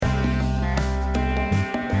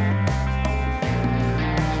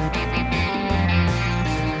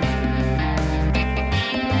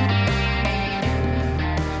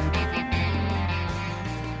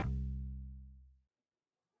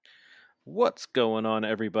What's going on,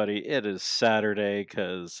 everybody? It is Saturday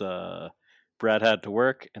because Brad had to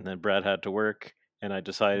work, and then Brad had to work, and I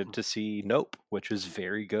decided Mhm. to see Nope, which is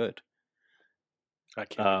very good. I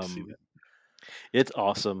can't wait to see Um, that. it's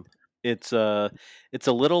awesome. It's a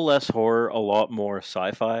little less horror, a lot more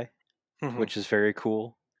sci-fi, Mhm. which is very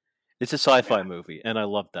cool. It's a Yeah, sci-fi movie, and I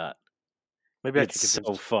love that. maybe I It's could so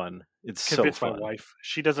convince fun. It's so convince my fun. wife.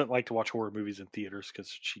 She doesn't like to watch horror movies in theaters because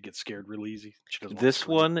she gets scared real easy. She doesn't want to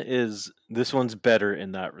scream. This one's better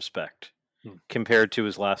in that respect Hmm. compared to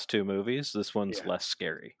his last two movies. This one's Yeah. less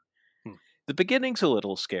scary. Hmm. The beginning's a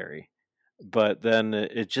little scary, but then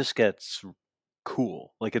it just gets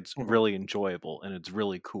cool. Like it's Mhm. really enjoyable and it's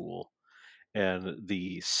really cool. And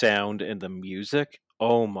the sound and the music,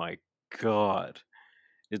 oh my god.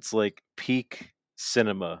 It's like peak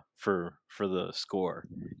cinema for the score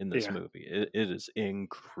in this Yeah. movie. It is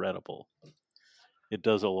incredible. It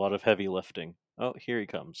does a lot of heavy lifting. Oh, here he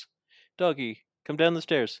comes. Doggy, come down the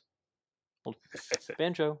stairs. Hold-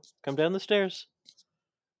 Banjo, come down the stairs.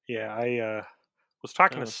 Yeah. I was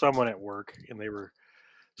talking to Oh. someone at work, and they were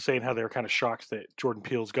saying how they were kind of shocked that Jordan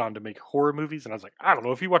Peele's gone to make horror movies, and I was like, I don't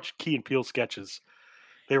know. If you watch Key and Peele sketches,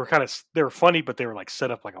 they were funny, but they were like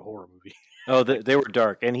set up like a horror movie. Oh, like, they were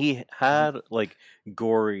dark, and he Mhm. had like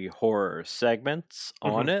gory horror segments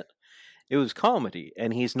on Mhm. it. It was comedy,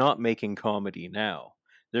 and he's not making comedy now.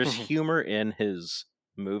 There's Mhm. humor in his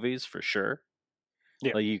movies for sure.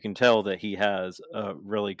 Yeah. Like you can tell that he has a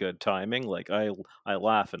really good timing. Like I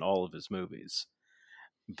laugh in all of his movies,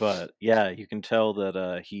 but yeah, you can tell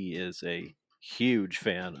that he is a huge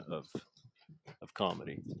fan of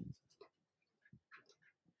comedy,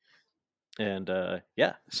 and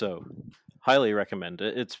yeah, so highly recommend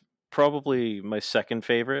it. It's probably my second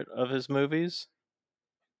favorite of his movies.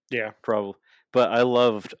 Yeah. Probably, but I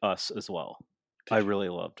loved Us as well. I Did you? really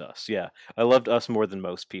loved Us. Yeah, I loved Us more than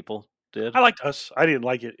most people did. I liked Us. I didn't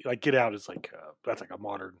like it. Like Get Out is like that's like a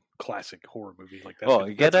modern classic horror movie. Like Oh,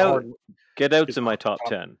 that's a hard Get Out's it's in a my top top.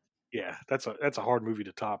 10. Yeah, that's a hard movie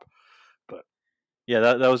to top. But Yeah,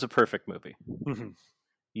 that was a perfect movie. mhm.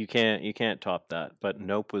 You can't top that. But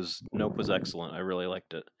Nope was excellent. I really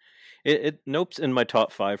liked it. It Nope's in my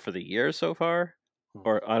top 5 for the year so far,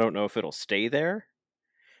 or I don't know if it'll stay there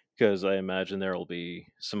because I imagine there will be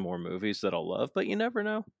some more movies that I'll love, but you never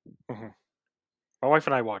know. Mhm. My wife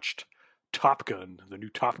and I watched Top Gun, the new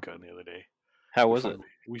Top Gun, the other day. How We was it? finally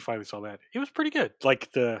we finally saw that. It was pretty good.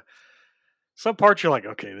 Like the some parts you're like,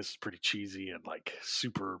 okay, this is pretty cheesy and like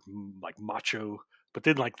super like macho, but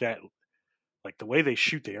then like the way they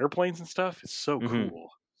shoot the airplanes and stuff is so Hmm.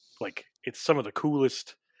 cool. Like it's some of the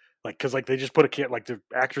coolest. Like because like they just put a like the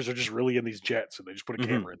actors are just really in these jets and they just put a Hmm.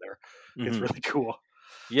 camera in there. It's Hmm. really cool.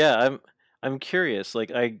 Yeah, I'm curious.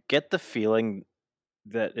 Like I get the feeling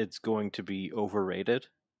that it's going to be overrated.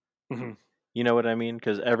 Mhm. You know what I mean?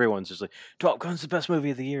 Because everyone's just like, Top Gun's the best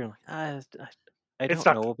movie of the year. I'm like, I It's don't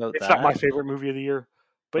not know about it's not my that. favorite movie of the year,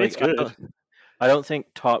 but it's Like, good. I don't think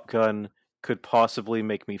Top Gun could possibly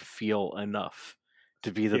make me feel enough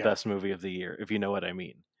to be the Yeah, best movie of the year, if you know what I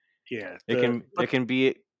mean. yeah. It can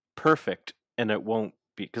be perfect, and it won't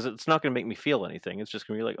be because it's not going to make me feel anything. It's just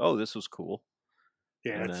going to be like, oh, this was cool,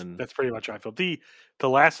 Yeah, and then that's pretty much how I felt. The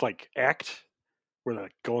last like act where they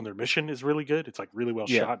like, go on their mission is really good. It's like really well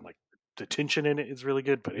yeah, shot and like the tension in it is really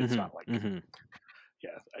good, but it's hmm, not like hmm.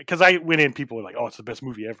 yeah. Because I went in, people were like, "Oh, it's the best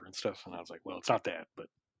movie ever" and stuff, and I was like, "Well, it's not that," but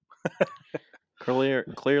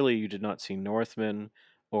Clearly, you did not see Northman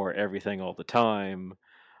or Everything All the Time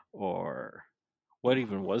or what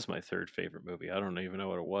even was my third favorite movie? I don't even know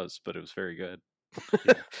what it was, but it was very good.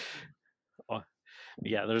 yeah, Uh,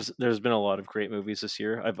 yeah, there's been a lot of great movies this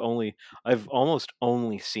year. I've almost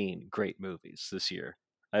only seen great movies this year.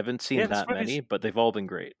 I haven't yeah. seen that many, but they've all been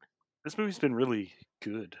great. This movie's been really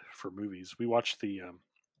good for movies. We watched the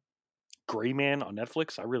Gray Man on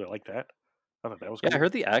Netflix. I really like that. I thought that was Yeah, I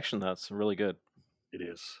heard cool. the action that's really good. It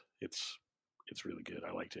is. It's really good.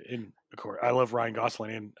 I liked it. And of course, I love Ryan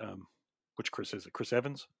Gosling and which Chris is it? Chris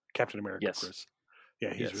Evans, Captain America. Yes. Chris.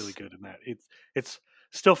 Yeah, he's really Yes. good in that. It's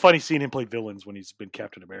still funny seeing him play villains when he's been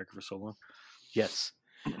Captain America for so long. Yes.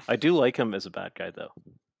 I do like him as a bad guy though.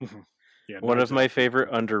 Mhm. Yeah, One of Knives my Out. favorite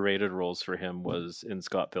underrated roles for him was in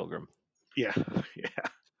Scott Pilgrim. Yeah, yeah.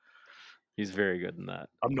 He's very good in that.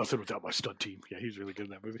 I'm nothing without my stunt team. Yeah, he's really good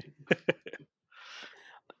in that movie.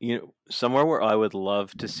 You know, somewhere where I would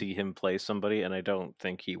love to see him play somebody, and I don't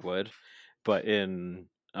think he would, but in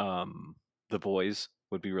The Boys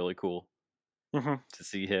would be really cool Hmm. to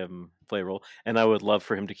see him play a role. And I would love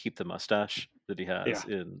for him to keep the mustache that he Yeah, has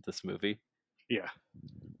in this movie. yeah,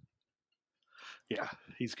 yeah.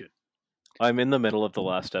 He's good. I'm in the middle of the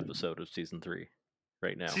last episode of season 3.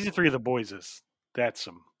 right now. Season 3 of The Boys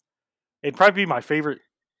it'd probably be my favorite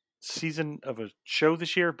season of a show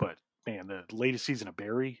this year, but man, the latest season of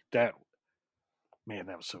Barry, that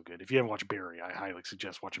was so good. If you haven't watched Barry, I highly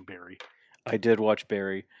suggest watching Barry. I did watch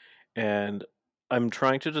Barry, and I'm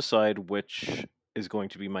trying to decide which is going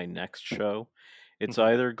to be my next show. It's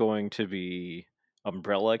either going to be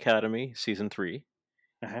Umbrella Academy season 3,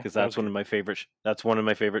 because that's one of my favorite. That's one of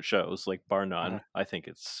my favorite shows, like bar none. I think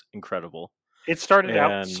it's incredible. It started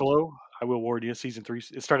out slow. I will warn you, season 3.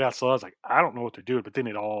 It started out slow. I was like, I don't know what they're doing, but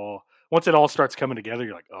then once it all starts coming together,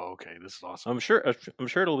 you're like, oh, okay, this is awesome. I'm sure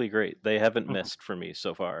it'll be great. They haven't missed for me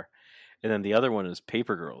so far. And then the other one is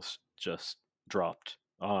Paper Girls, just dropped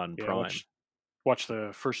on Prime. Watched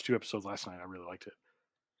the first 2 episodes last night. I really liked it.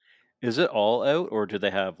 Is it all out, or do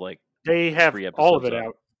they have They have all of it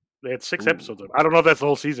out. They had 6 episodes up. I don't know if that's the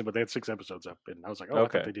whole season, but they had 6 episodes up, and I was like, oh,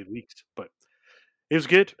 okay. I thought they did weeks, but it was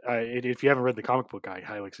good. If you haven't read the comic book, I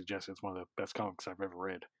highly suggest it. It's one of the best comics I've ever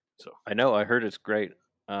read. So I know, I heard it's great.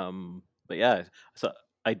 But yeah,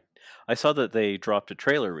 I saw that they dropped a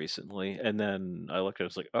trailer recently, and then I looked at it, I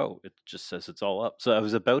was like, oh, it just says it's all up. So I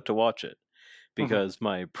was about to watch it because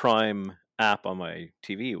my Prime app on my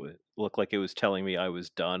TV looked like it was telling me I was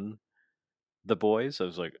done The Boys. I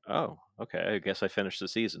was like, oh, okay, I guess I finished the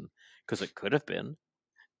season, because it could have been.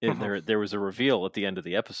 There was a reveal at the end of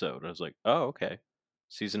the episode. I was like, oh, okay,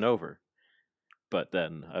 season over. But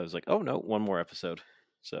then I was like, oh no, one more episode.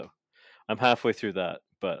 So I'm halfway through that,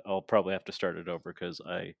 but I'll probably have to start it over, because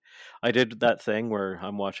I did that thing where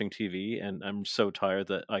I'm watching TV and I'm so tired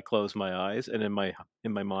that I close my eyes, and in my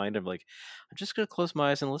mind I'm like, I'm just gonna close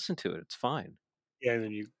my eyes and listen to it. It's fine. Yeah, and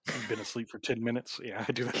then you've been asleep for 10 minutes. Yeah,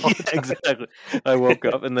 I do that all the time. Exactly. I woke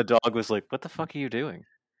up and the dog was like, what the fuck are you doing?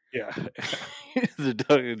 Yeah.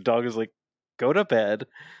 The dog is like, go to bed.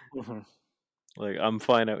 Like, I'm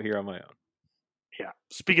fine out here on my own. Yeah.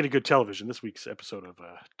 Speaking of good television, this week's episode of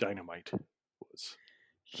Dynamite was...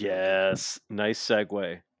 Yes. Nice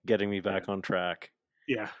segue. Getting me back on track.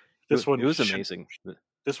 Yeah. It was amazing.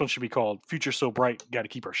 This one should be called Future So Bright, Got to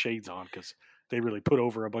Keep Our Shades On, because they really put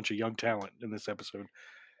over a bunch of young talent in this episode.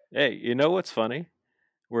 Hey, you know what's funny?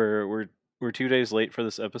 We're 2 days late for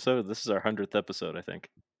this episode. This is our 100th episode, I think.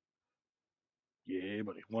 Yeah,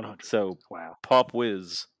 buddy. 100. So, wow. Pop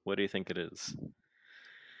whiz, what do you think it is?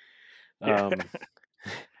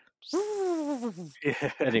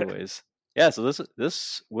 Anyways, yeah. So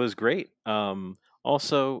this was great.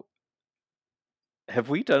 Also, have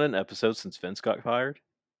we done an episode since Vince got fired?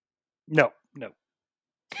 No.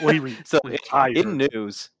 Well, so in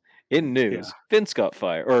news, Vince got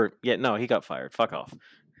fired. Or he got fired. Fuck off.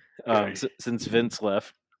 Since Vince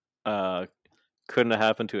left, couldn't have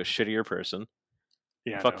happened to a shittier person.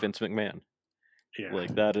 Yeah. Fuck Vince McMahon. Yeah.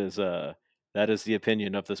 Like, that is the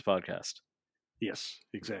opinion of this podcast. Yes,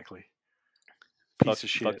 exactly. Piece of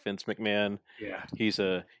shit. Fuck Vince McMahon. Yeah. He's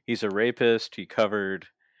a rapist. He covered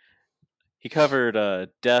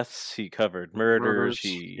deaths. He covered murders.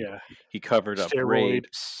 He covered up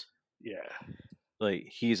rapes. Yeah. Like,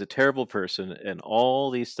 he's a terrible person, and all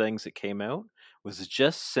these things that came out was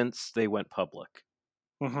just since they went public.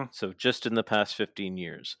 So just in the past 15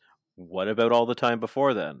 years. What about all the time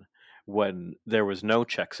before then, when there was no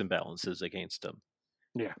checks and balances against him?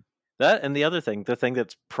 Yeah. That, and the thing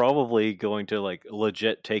that's probably going to, like,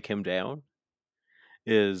 legit take him down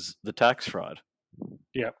is the tax fraud.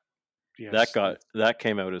 Yep. Yes. That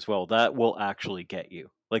came out as well. That will actually get you.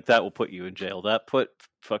 Like, that will put you in jail. That put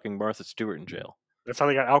fucking Martha Stewart in jail. That's how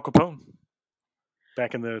they got Al Capone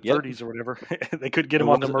back in the 30s or whatever. They couldn't get him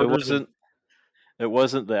on the murders. It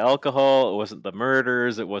wasn't the alcohol. It wasn't the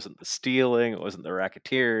murders. It wasn't the stealing. It wasn't the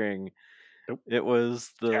racketeering. Nope. It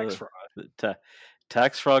was the tax fraud.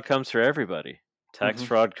 Tax fraud comes for everybody. Tax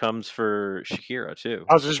fraud comes for Shakira too.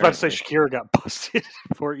 I was just about to say Shakira got busted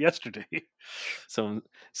for it yesterday. Someone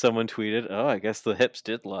tweeted, "Oh, I guess the hips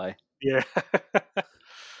did lie." Yeah,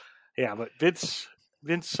 yeah, but Vince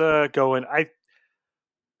going.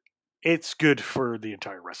 It's good for the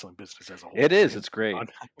entire wrestling business as a whole. It is. It's great.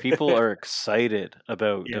 People are excited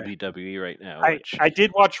about WWE right now. I did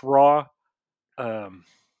watch Raw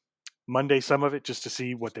Monday, some of it, just to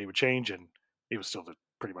see what they would change, and it was still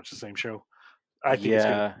pretty much the same show. I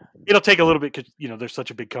think it'll take a little bit, because they're such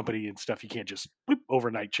a big company and stuff. You can't just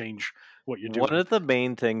overnight change what you're doing. One of the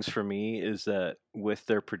main things for me is that with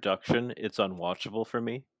their production, it's unwatchable for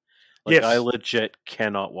me. Like, I legit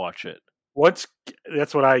cannot watch it.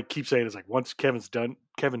 That's what I keep saying, is like, once Kevin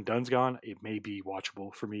Dunn's gone, it may be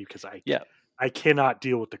watchable for me, because I cannot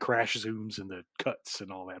deal with the crash zooms and the cuts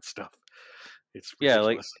and all that stuff. It's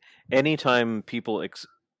ridiculous. Like, anytime people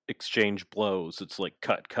exchange blows. It's like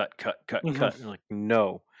cut, cut, cut, cut, Hmm. cut. And like,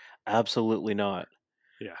 no, absolutely not.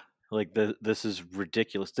 Yeah. Like this is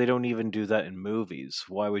ridiculous. They don't even do that in movies.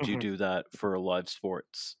 Why would you Hmm. do that for live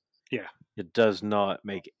sports? Yeah. It does not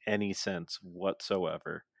make any sense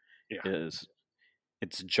whatsoever. Yeah.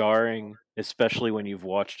 It's jarring, especially when you've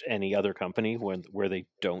watched any other company where they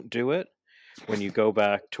don't do it. When you go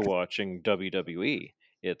back to watching WWE,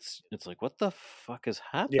 it's like, what the fuck is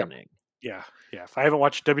Yeah. happening? Yeah. Yeah. If I haven't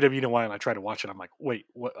watched WWE in a while and I try to watch it, I'm like, wait,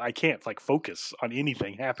 what? I can't like focus on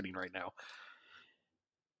anything happening right now.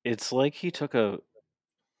 It's like he took an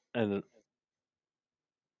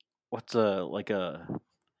what's a like a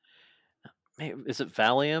is it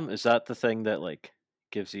Valium? Is that the thing that like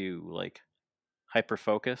gives you like hyper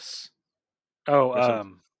focus Oh, or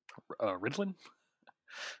something? Ritalin.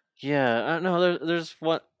 Yeah, no, there's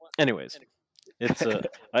what. Anyways, it's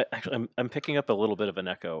I'm picking up a little bit of an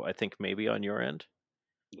echo. I think maybe on your end.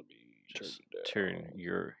 Let me turn Just it turn down.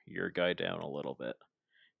 your guy down a little bit.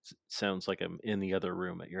 Sounds like I'm in the other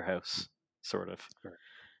room at your house, sort of. All right.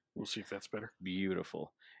 We'll see if that's better.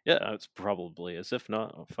 Beautiful. Yeah, it's probably as if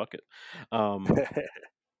not. Oh, fuck it. Um,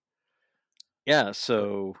 yeah. But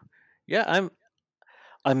So, yeah, I'm.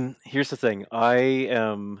 Here's the thing.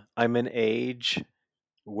 I'm an age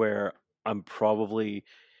where I'm probably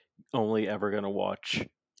only ever gonna watch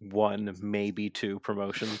one, maybe two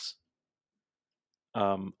promotions.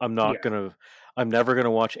 I'm yeah. not gonna. I'm never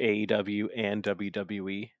gonna watch AEW and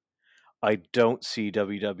WWE. I don't see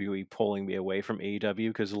WWE pulling me away from AEW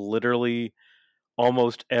because literally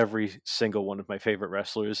almost every single one of my favorite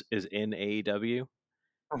wrestlers is in AEW.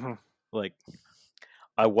 Hmm. Like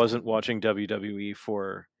I wasn't watching WWE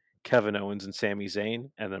for Kevin Owens and Sami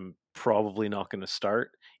Zayn, and I'm probably not going to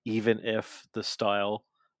start, even if the style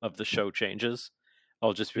of the show changes.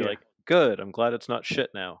 I'll just be Yeah. like, good, I'm glad it's not shit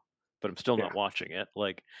now, but I'm still Yeah. not watching it.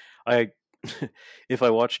 Like, I, if I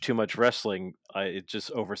watch too much wrestling, it just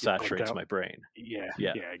Get burnt oversaturates out. my brain. Yeah.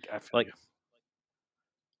 Yeah, Yeah. I feel like, you.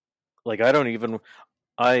 I don't even,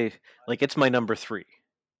 I like it's my number three.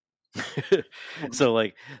 Mhm. So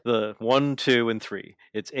like the 1, 2, and 3,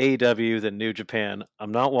 it's AEW, then New Japan.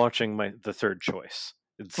 I'm not watching the third choice.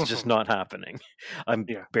 It's just Mhm. not happening. I'm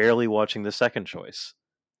Yeah. barely watching the second choice.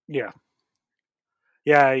 Yeah.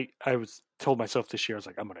 Yeah. I was told myself this year, I was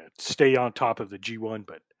like, I'm going to stay on top of the G1,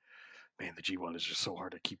 but man, the G1 is just so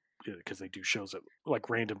hard to keep because they do shows at like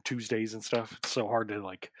random Tuesdays and stuff. It's so hard to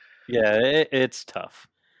like. Yeah, it's tough.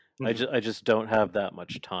 Mhm. I just don't have that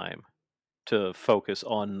much time to focus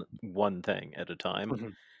on one thing at a time.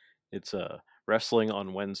 Mhm. It's wrestling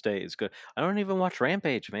on Wednesday is good. I don't even watch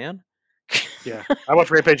Rampage, man. Yeah. I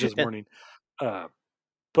watched Rampage this morning. Uh,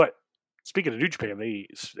 but speaking of New Japan,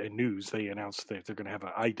 in news they announced that they're going to have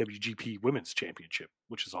an IWGP Women's Championship,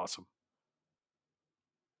 which is awesome.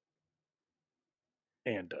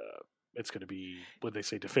 And it's going to be what they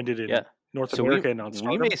say defended Yeah. in North So America and on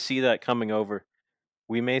we may Stardom. see that coming over.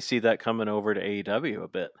 We may see that coming over to AEW a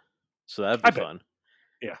bit. So that'd be I bet. fun.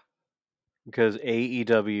 Yeah. Because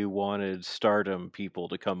AEW wanted Stardom people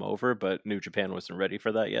to come over, but New Japan wasn't ready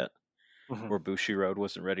for that yet, Hmm. or Bushiroad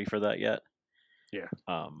wasn't ready for that yet. Yeah.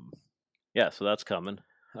 Um, yeah, so that's coming.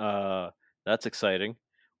 That's exciting.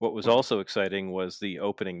 What was Hmm. also exciting was the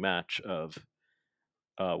opening match of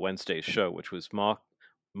Wednesday's show, which was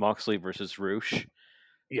Moxley versus Roosh.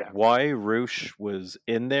 Yeah. Why Roosh was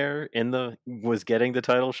in there was getting the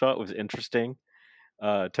title shot was interesting.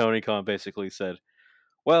 Tony Khan basically said,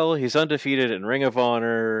 well, he's undefeated in Ring of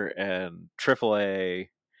Honor and AAA,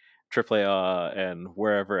 and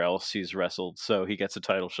wherever else he's wrestled, so he gets a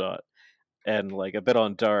title shot. And like a bit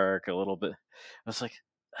on Dark, a little bit. I was like,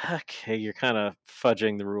 okay, you're kind of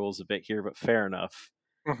fudging the rules a bit here, but fair enough.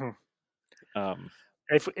 Hmm. Um,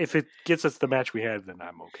 If it gets us the match we had, then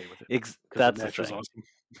I'm okay with it because the that's the match was thing.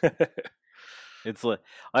 awesome. It's like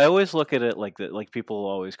I always look at it like that. Like people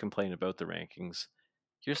always complain about the rankings.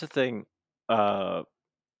 Here's the thing. Uh,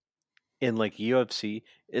 in like UFC,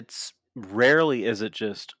 it's rarely is it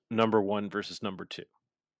just number one versus number two.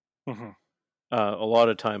 Hmm. A lot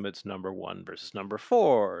of time it's number one versus number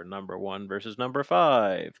four, number one versus number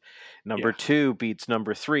five, number Yeah. two beats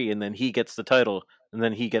number three, and then he gets the title, and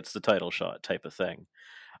then he gets the title shot type of thing.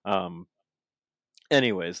 Um,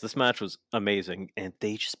 anyways, this match was amazing, and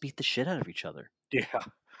they just beat the shit out of each other. Yeah.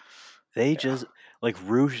 They Yeah. just like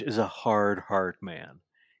Rouge is a hard man.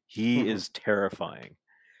 He Hmm. is terrifying.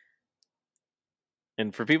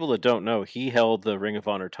 And for people that don't know, he held the Ring of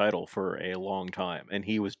Honor title for a long time, and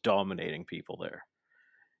he was dominating people there.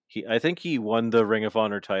 I think he won the Ring of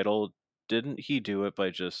Honor title. Didn't he do it by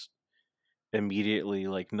just immediately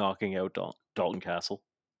like knocking out Dalton Castle?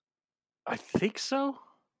 I think so.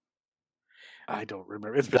 I don't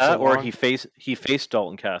remember. It's been so That or long. he faced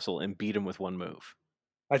Dalton Castle and beat him with one move.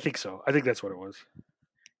 I think so. I think that's what it was.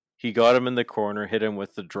 He got him in the corner, hit him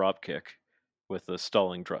with the drop kick, with the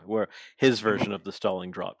stalling drop, where his version of the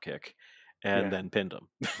stalling drop kick, and Yeah. then pinned him.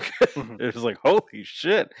 Mhm. It was like, holy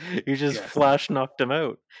shit! He just Yeah. flash knocked him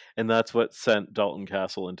out, and that's what sent Dalton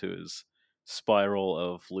Castle into his spiral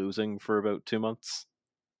of losing for about 2 months,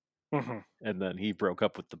 Mhm. and then he broke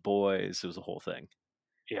up with the boys. It was a whole thing.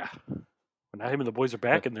 Yeah. But now him and the boys are But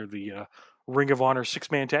back, and they're the Ring of Honor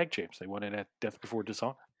 6-man tag champs. They won it at Death Before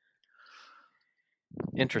Dishonor.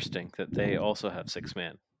 interesting that they also have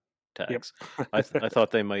 6-man Yep. tags. I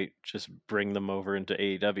thought they might just bring them over into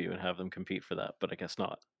AEW and have them compete for that, but I guess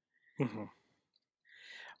not. Mhm.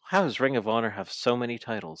 How does Ring of Honor have so many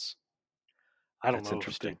titles? I don't That's know.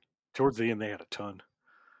 interesting. Towards the end, they had a ton.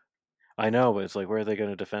 I know, but it's like, where are they going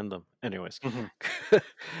to defend them? Anyways, Mhm.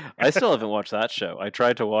 I still haven't watched that show. I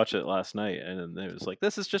tried to watch it last night, and it was like,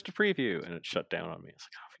 this is just a preview, and it shut down on me. It's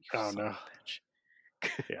like, oh, you Oh son no. of a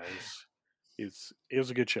bitch. Yeah, it was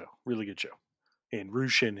a good show, really good show. And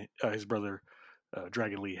Rushin, his brother,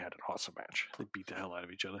 Dragon Lee, had an awesome match. They beat the hell out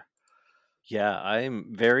of each other. Yeah,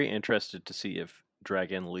 I'm very interested to see if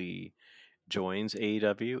Dragon Lee joins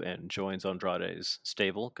AEW and joins Andrade's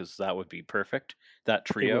stable, because that would be perfect. That It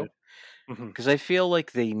trio, would. Mhm. because I feel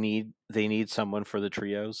like they need someone for the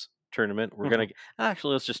trios tournament. We're gonna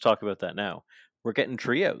actually, let's just talk about that now. We're getting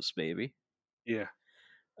trios, baby. Yeah.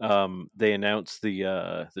 They announced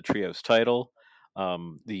the trios title.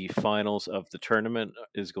 The finals of the tournament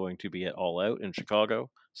is going to be at All Out in Chicago,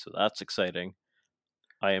 so that's exciting.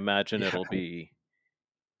 I imagine Yeah. it'll be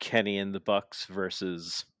Kenny and the Bucks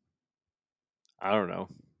versus, I don't know,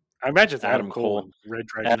 I imagine it's Adam Adam Cole Cole, and Red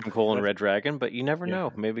Dragon. and Red Dragon, but you never Yeah.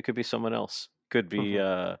 know. Maybe it could be someone else. Could be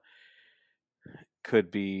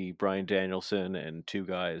Brian Danielson and two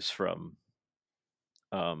guys from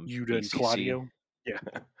Yuta and BCC, Claudio. Yeah.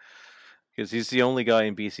 because he's the only guy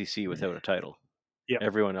in BCC without a title. Yep.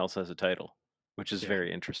 Everyone else has a title, which is Yeah.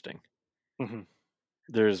 very interesting. Mhm.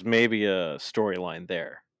 There's maybe a storyline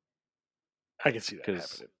there, I can see that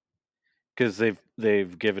happening. because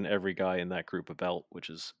they've given every guy in that group a belt, which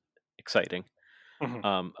is exciting.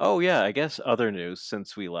 Mhm. Oh yeah, I guess other news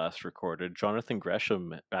since we last recorded, Jonathan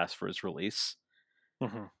Gresham asked for his release,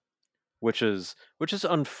 Mhm. which is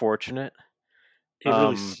unfortunate. It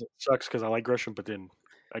really sucks because I like Gresham, but then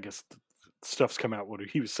I guess stuff's come out what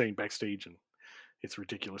he was saying backstage, and it's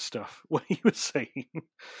ridiculous stuff. What he was saying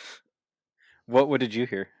What did you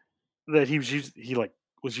hear? that he was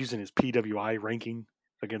using his PWI ranking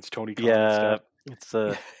against Tony Khan and Yeah, stuff.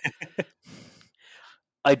 it's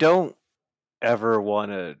I don't ever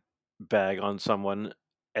want to bag on someone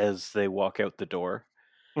as they walk out the door,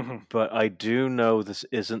 Mhm. but I do know this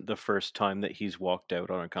isn't the first time that he's walked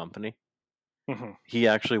out on a company. Mhm. He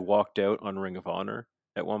actually walked out on Ring of Honor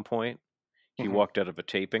at one point. He Mhm. walked out of a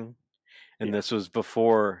taping, and Yeah. this was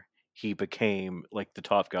before he became like the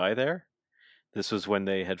top guy there. This was when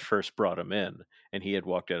they had first brought him in, and he had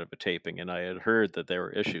walked out of a taping, and I had heard that there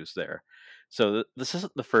were issues there. So this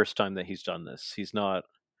isn't the first time that he's done this. He's not,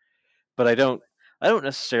 but I don't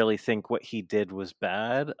necessarily think what he did was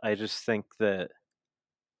bad. I just think that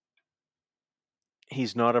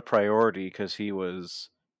he's not a priority because he was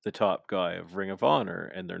the top guy of Ring of Honor,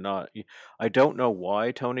 and they're not. I don't know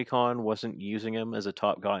why Tony Khan wasn't using him as a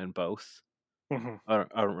top guy in both. Mhm. I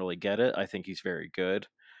don't really get it. I think he's very good.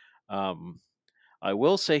 Um, I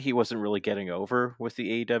will say he wasn't really getting over with the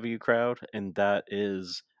AEW crowd, and that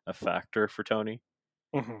is a factor for Tony.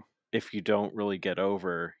 Mhm. If you don't really get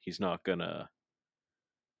over, he's not gonna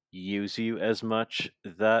use you as much.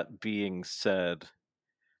 That being said,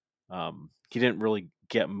 he didn't really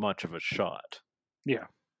get much of a shot. Yeah.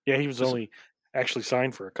 Yeah. He was Just only actually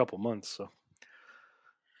signed for a couple months, so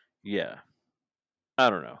yeah, I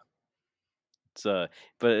don't know. It's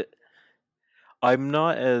but I'm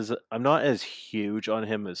not as huge on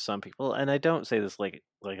him as some people, and I don't say this like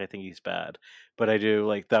I think he's bad, but I do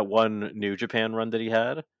like that one New Japan run that he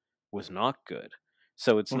had was not good.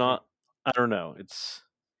 So it's Mhm. not. I don't know.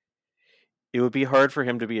 It would be hard for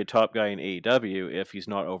him to be a top guy in AEW if he's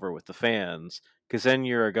not over with the fans, because then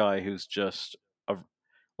you're a guy who's just a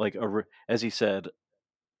as he said,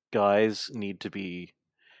 guys need to be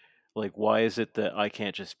like, why is it that I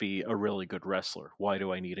can't just be a really good wrestler? Why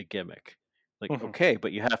do I need a gimmick? Like, Mhm. okay,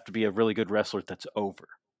 but you have to be a really good wrestler that's over.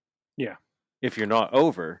 Yeah. If you're not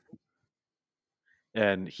over,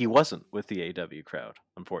 and he wasn't with the AW crowd,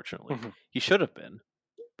 unfortunately. Mhm. He should have been,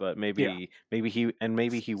 but Yeah.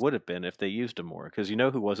 maybe he would have been if they used him more. Because you know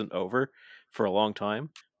who wasn't over for a long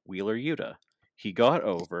time? Wheeler Yuta. He got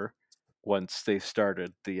over once they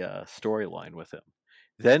started the storyline with him.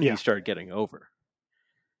 Then Yeah. he started getting over.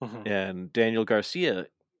 Mhm. And Daniel Garcia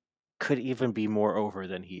could even be more over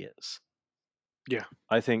than he is. Yeah.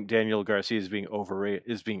 I think Daniel Garcia is being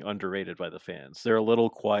underrated by the fans. They're a little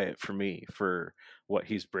quiet for me for what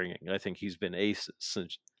he's bringing. I think he's been ace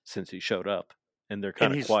since he showed up, and they're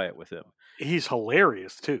kind And of quiet with him. he's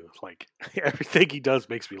hilarious too. Like everything he does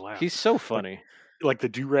makes me laugh. He's so funny. Like the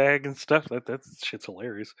do-rag and stuff. That shit's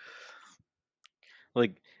hilarious.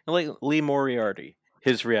 Like Lee Moriarty,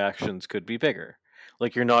 his reactions could be bigger.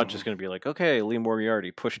 Like, you're not just going to be like, okay, Lee Moriarty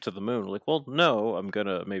pushed to the moon. Like, well, no, I'm going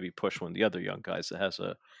to maybe push one of the other young guys that has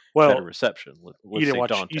a better reception. You Let's didn't say watch.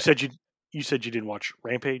 Dante. You said you didn't watch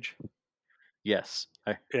Rampage. Yes,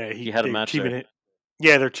 Yeah, he had a match there.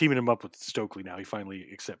 Yeah, they're teaming him up with Stokely now. He finally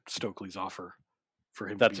accepted Stokely's offer for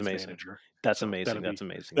him to be his manager. That's amazing. That's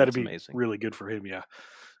amazing. That'd That's be amazing. really good for him. Yeah,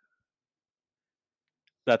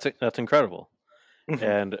 That's incredible. Mhm.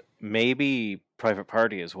 And maybe Private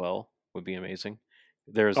Party as well would be amazing.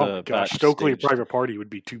 There's oh my gosh, Stokely and Private Party would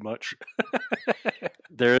be too much.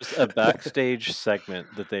 There's a backstage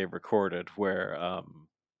segment that they recorded where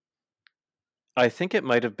I think it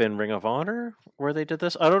might have been Ring of Honor where they did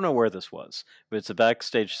this. I don't know where this was, but it's a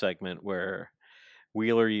backstage segment where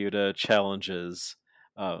Wheeler Yuta challenges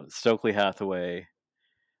Stokely Hathaway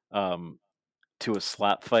to a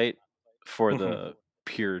slap fight for the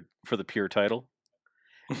pure title,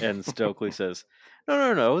 and Stokely says,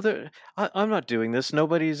 "No, I'm not doing this.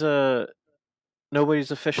 Nobody's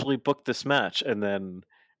officially booked this match." And then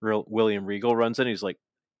William Regal runs in. He's like,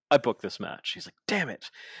 "I booked this match." He's like, "Damn it!"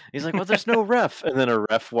 He's like, "Well, there's no ref." And then a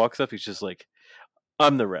ref walks up. He's just like,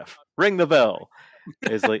 "I'm the ref. Ring the bell."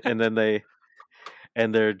 It's like, and then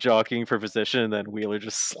they're jockeying for position, and then Wheeler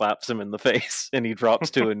just slaps him in the face, and he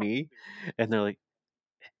drops to a knee, and they're like,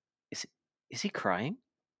 "Is he crying?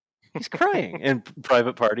 He's crying." And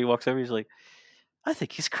Private Party walks over. He's like, "I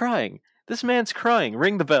think he's crying. This man's crying.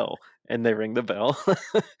 Ring the bell." And they ring the bell,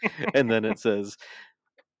 and then it says,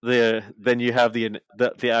 then you have the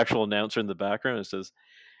actual announcer in the background. It says,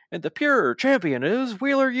 "And the pure champion is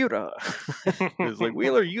Wheeler Yuta." It's like,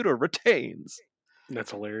 Wheeler Yuta retains.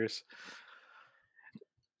 That's hilarious.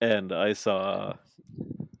 And I saw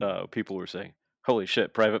people were saying, "Holy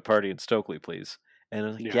shit, Private Party and Stokely, please." And I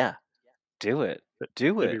was like, yeah do it. That'd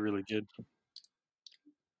be really good.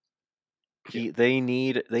 They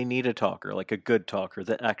need a talker, like a good talker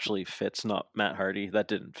that actually fits, not Matt Hardy. That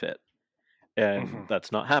didn't fit. And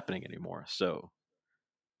that's not happening anymore. So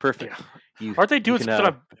perfect. Yeah. Aren't they doing something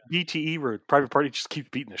on BTE where Private Party just keeps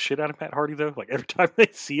beating the shit out of Matt Hardy though? Like every time they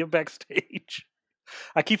see him backstage,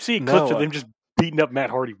 I keep seeing clips of them just beating up Matt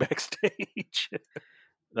Hardy backstage.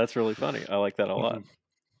 That's really funny. I like that a lot.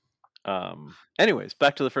 Anyways,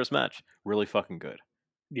 back to the first match. Really fucking good.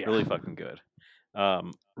 Yeah. Really fucking good.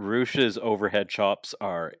 Rush's overhead chops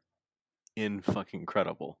are fucking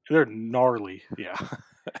incredible. They're gnarly. Yeah.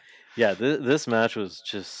 Yeah, this match was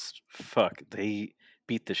just they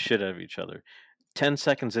beat the shit out of each other. 10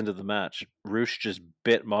 seconds into the match, Rush just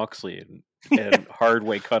bit Moxley and hard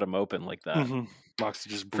way cut him open like that.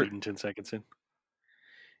 Moxley just bleeding 10 seconds in.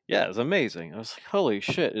 Yeah, it was amazing. I was like, holy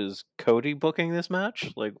shit, is Cody booking this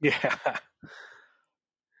match? Like, yeah.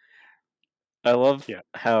 I love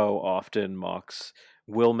how often Mox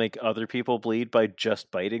will make other people bleed by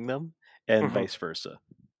just biting them, and vice versa.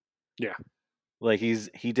 Yeah. Like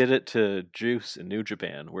he did it to Juice in New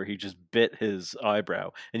Japan, where he just bit his eyebrow,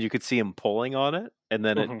 and you could see him pulling on it, and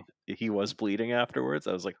then he was bleeding afterwards.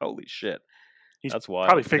 I was like, holy shit, that's why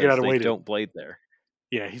probably figured out a way to don't blade there.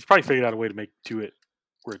 Yeah, he's probably figured out a way to do it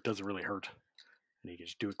where it doesn't really hurt, and he can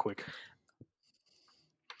just do it quick.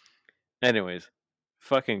 Anyways,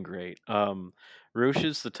 fucking great. Rush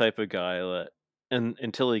is the type of guy that, and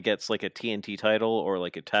until he gets like a TNT title or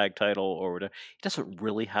like a tag title or whatever, he doesn't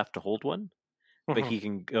really have to hold one. But he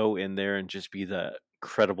can go in there and just be that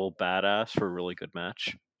credible badass for a really good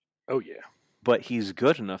match. Oh, yeah. But he's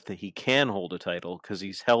good enough that he can hold a title because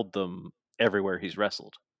he's held them everywhere he's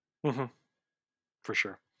wrestled. For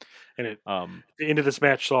sure. And the end of this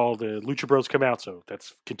match saw the Lucha Bros come out, so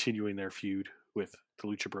that's continuing their feud with the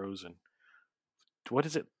Lucha Bros. And what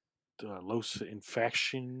is it? Los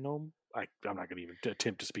Infacciones? I'm not going to even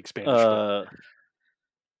attempt to speak Spanish.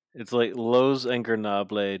 It's like Los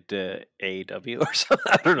Encarnables de AEW or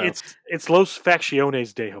something. I don't know. It's Los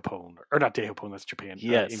Facciones de Japón. Or not de Japón, that's Japan.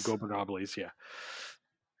 Yes. Ingobernables, yeah.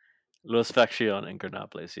 Los Facción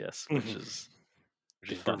Encarnables, yes. Which is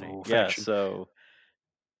funny. Yeah, so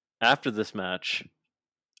after this match,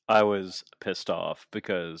 I was pissed off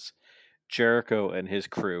because Jericho and his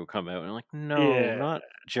crew come out and like, no, Yeah, not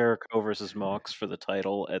Jericho versus Mox for the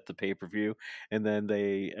title at the pay-per-view. And then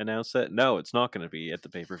they announce that no, it's not going to be at the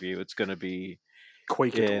pay-per-view. It's going to be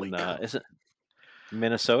Quake at the in lake. is it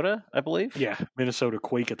Minnesota, I believe? Yeah, Minnesota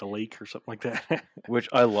Quake at the lake or something like that. Which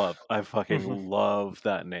I love. I fucking love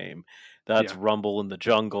that name. That's Yeah. Rumble in the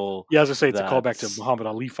Jungle. Yeah, as I say, it's a callback to That's Muhammad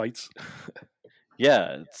Ali fights.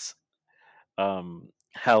 yeah, it's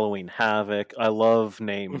Halloween Havoc. I love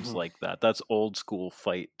names Mhm. like that. That's old school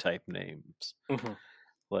fight type names. Mhm.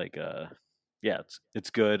 Like yeah, it's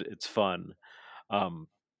good, it's fun. And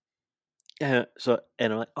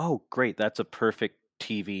I'm like, "Oh, great. That's a perfect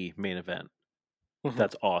TV main event. Mhm.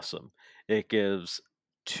 That's awesome." It gives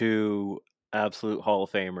two absolute Hall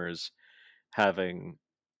of Famers having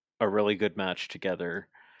a really good match together.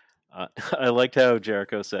 I liked how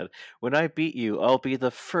Jericho said, "When I beat you, I'll be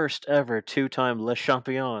the first ever two-time Le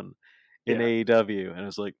Champion in Yeah. AEW." And I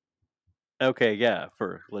was like, "Okay, yeah,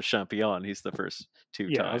 for Le Champion, he's the first Yeah,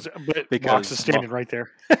 two-time but Mox is because standing right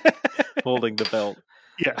there. holding the belt."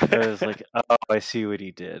 Yeah. I was like, "Oh, I see what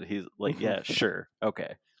he did." He's like, Mhm. "Yeah, sure,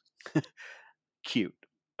 okay, cute."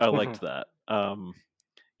 I Mhm. liked that.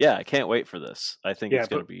 Yeah, I can't wait for this. I think Yeah, it's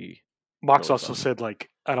going but to be Mox really also fun. said, like,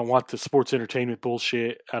 I don't want the sports entertainment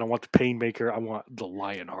bullshit. I don't want the Painmaker. I want the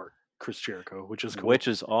Lionheart, Chris Jericho, which is cool. Which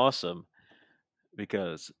is awesome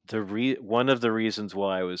because one of the reasons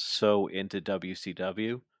why I was so into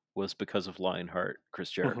WCW was because of Lionheart,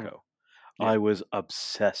 Chris Mhm. Jericho. Yeah. I was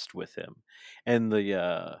obsessed with him, and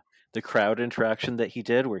the crowd interaction that he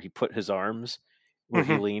did, where he put his arms, where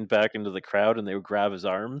he Mhm. leaned back into the crowd, and they would grab his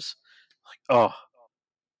arms. Like, oh,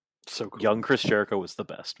 So cool. young Chris Jericho was the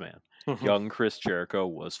best, man. Mhm. Young Chris Jericho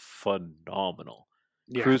was phenomenal.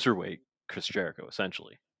 Yeah. Cruiserweight Chris Jericho,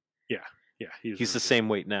 essentially. Yeah. Yeah. He was He's the really good. same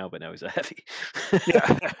weight now, but now he's a heavy.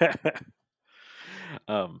 Yeah.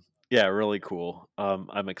 Yeah, really cool.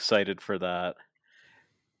 I'm excited for that.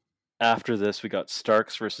 After this, we got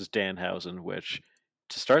Starks versus Danhausen, which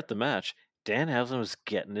to start the match, Danhausen was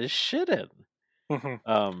getting his shit in. Mhm.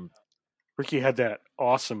 Um, Ricky had that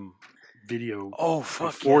awesome video oh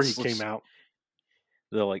fuck before he yes, came out.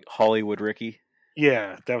 the like Hollywood Ricky.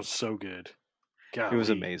 Yeah, that was so good. It was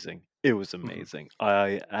Golly. amazing. It was Mhm. amazing.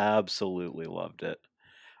 I absolutely loved it.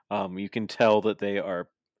 You can tell that they are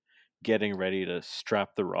getting ready to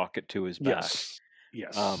strap the rocket to his back. Yes.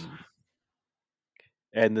 Yes. Um,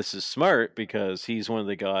 and this is smart because he's one of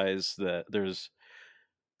the guys that there's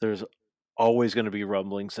always going to be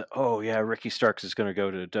rumblings that oh yeah Ricky Starks is going to go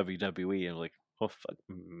to WWE and like well fuck,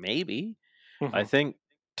 maybe I Mhm. think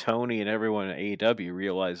Tony and everyone at AEW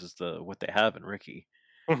realizes what they have in Ricky.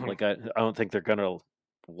 Mhm. Like I don't think they're going to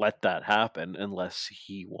let that happen unless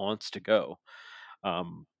he wants to go.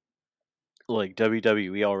 Um, like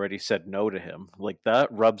WWE already said no to him. Like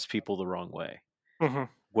that rubs people the wrong way Mhm.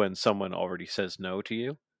 when someone already says no to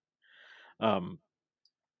you. Um,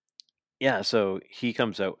 Yeah, so he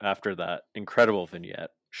comes out after that incredible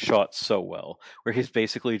vignette, shot so well, where he's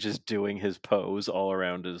basically just doing his pose all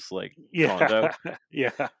around his like Yeah. condo.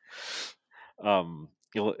 Yeah.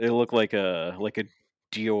 It looked like a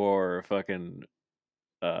Dior fucking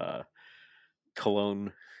uh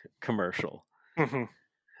cologne commercial. Mhm.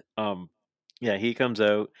 Um, yeah, he comes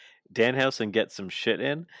out. Danhausen gets some shit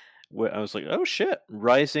in. I was like, oh shit!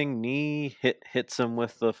 Rising knee hits him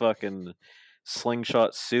with the fucking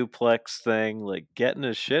slingshot suplex thing, like getting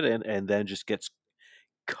his shit in, and then just gets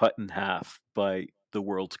cut in half by the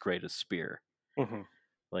world's greatest spear. Mhm.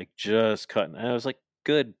 Like just cutting. And I was like,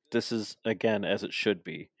 good. This is again as it should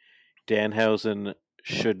be. Danhausen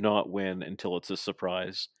should not win until it's a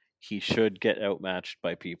surprise. He should get outmatched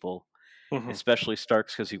by people, Mhm. especially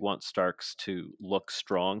Starks because he wants Starks to look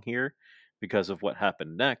strong here because of what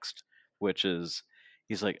happened next, which is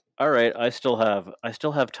he's like, all right, I still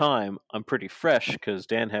have time. I'm pretty fresh because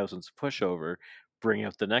Danhausen's a pushover. Bring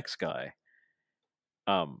out the next guy.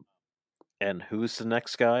 Um, and who's the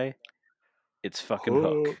next guy? It's fucking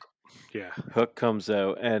Hook. Hook. Yeah. Hook comes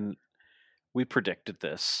out, and we predicted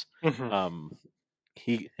this. Mhm. Um,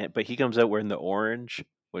 but he comes out wearing the orange,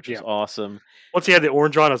 which was Yeah. awesome. Once he had the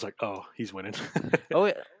orange on, I was like, "Oh, he's winning." Oh,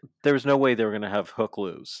 yeah, there was no way they were gonna have Hook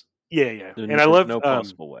lose. Yeah, yeah. And I loved No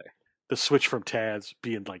possible way. the switch from Taz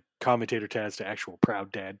being like commentator Taz to actual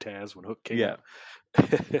proud dad Taz when Hook came Yeah,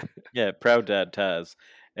 out. yeah, proud dad Taz,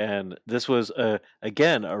 and this was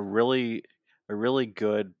again a really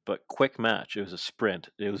good but quick match. It was a sprint.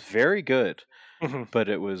 It was very good, Mhm. but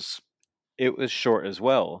it was short as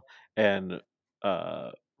well. And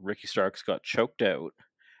Ricky Starks got choked out.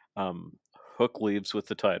 Hook leaves with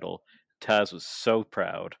the title. Taz was so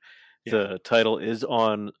proud. Yeah. The title is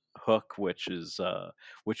on Hook, which is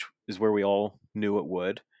where we all knew it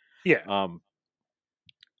would. Yeah.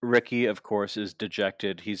 Ricky, of course, is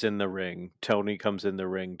dejected. He's in the ring. Tony comes in the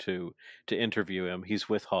ring to interview him. He's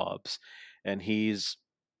with Hobbs, and he's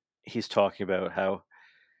talking about how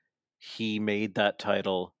he made that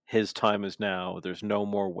title. His time is now. There's no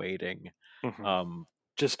more waiting. Mm-hmm.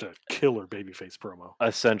 Just a killer babyface promo.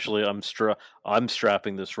 Essentially, I'm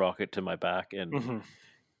strapping this rocket to my back, and Mm-hmm.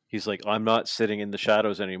 he's like, I'm not sitting in the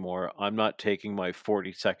shadows anymore. I'm not taking my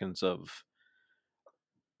 40 seconds of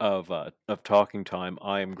talking time.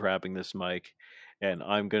 I am grabbing this mic, and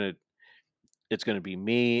it's gonna be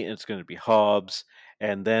me, and it's gonna be Hobbs,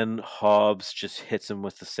 and then Hobbs just hits him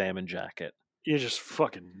with the salmon jacket. You just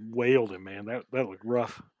fucking wailed him, man. That looked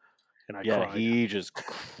rough, and I cried. He just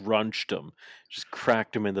crunched him, just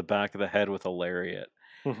cracked him in the back of the head with a lariat,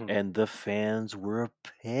 and the fans were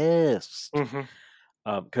pissed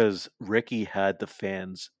because Ricky had the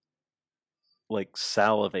fans like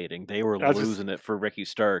salivating. They were losing it for Ricky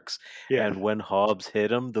Starks, and when Hobbs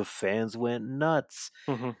hit him, the fans went nuts.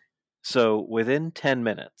 So within 10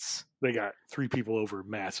 minutes, they got 3 people over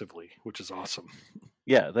massively, which is awesome.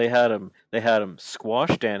 Yeah, they had him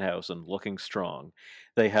squash Danhausen, looking strong.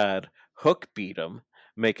 They had Hook beat him,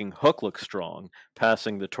 making Hook look strong,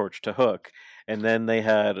 passing the torch to Hook, and then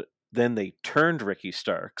they turned Ricky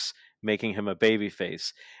Starks, making him a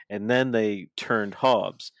babyface, and then they turned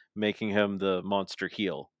Hobbs, making him the monster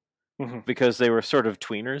heel, because they were sort of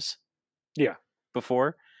tweeners. Yeah.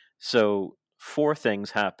 Before, so 4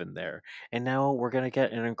 things happened there, and now we're gonna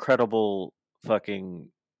get an incredible fucking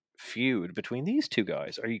feud between these 2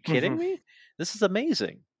 guys. Are you kidding me? This is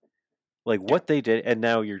amazing. Like what they did, and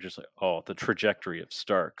now you're just like, oh, the trajectory of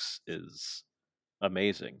Starks is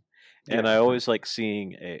amazing. And I always like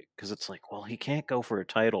seeing because it's like, well, he can't go for a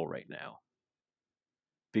title right now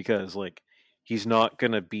because like he's not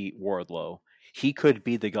gonna beat Wardlow. He could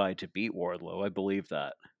be the guy to beat Wardlow. I believe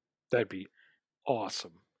that. That'd be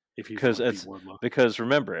awesome if he beat Wardlow. Because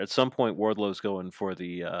remember, at some point Wardlow's going for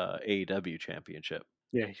the AEW championship.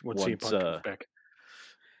 Yeah, once CM Punk comes back.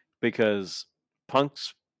 Because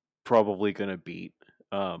Punk's probably gonna beat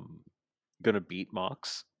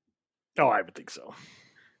Mox. Oh, I would think so.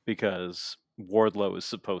 Because Wardlow is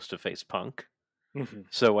supposed to face Punk.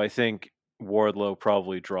 So I think Wardlow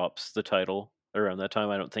probably drops the title around that time.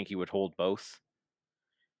 I don't think he would hold both.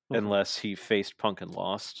 Unless he faced Punk and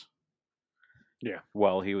lost. Yeah.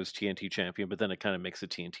 While he was TNT champion, but then it kind of makes the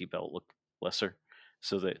TNT belt look lesser.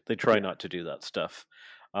 So they try not to do that stuff.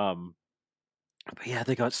 But yeah,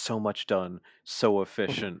 they got so much done, so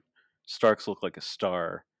efficient. Starks looked like a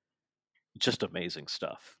star. Just amazing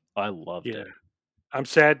stuff. I loved it. I'm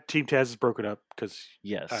sad Team Taz is broken up because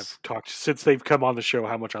yes, I've talked since they've come on the show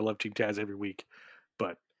how much I love Team Taz every week.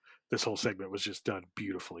 But this whole segment was just done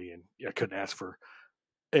beautifully, and I couldn't ask for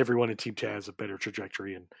everyone in Team Taz a better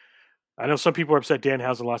trajectory. And I know some people are upset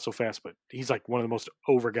Danhausen lost so fast, but he's like one of the most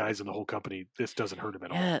over guys in the whole company. This doesn't hurt him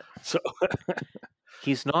at all. So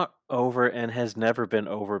he's not over and has never been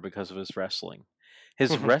over because of his wrestling.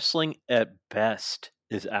 His wrestling at best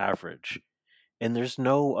is average. And there's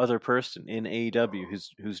no other person in AEW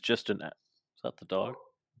who's just an... Is that the dog?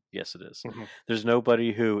 Yes, it is. There's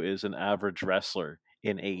nobody who is an average wrestler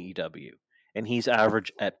in AEW. And he's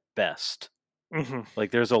average at best. Like,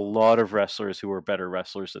 there's a lot of wrestlers who are better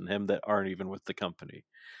wrestlers than him that aren't even with the company.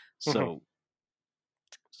 So,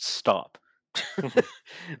 stop.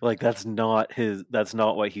 Like, that's not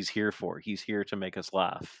what he's here for. He's here to make us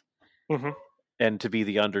laugh. And to be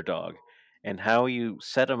the underdog. And how you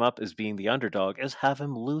set him up as being the underdog is have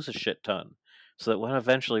him lose a shit ton. So that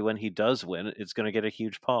eventually when he does win, it's going to get a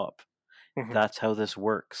huge pop. That's how this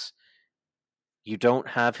works. You don't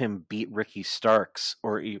have him beat Ricky Starks,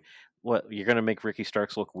 or you're going to make Ricky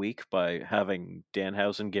Starks look weak by having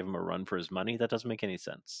Danhausen give him a run for his money? That doesn't make any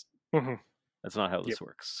sense. That's not how this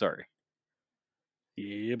works. Sorry.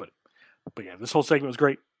 Yeah, but yeah, this whole segment was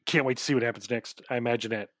great. Can't wait to see what happens next. I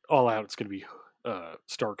imagine at All Out it's going to be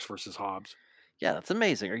Starks versus Hobbs. Yeah, that's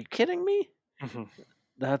amazing. Are you kidding me?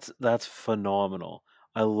 That's phenomenal.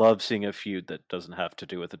 I love seeing a feud that doesn't have to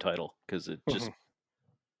do with the title because it just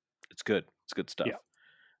it's good. It's good stuff.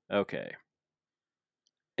 Yeah. Okay.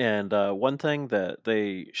 And one thing that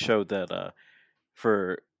they showed that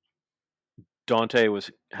for Dante was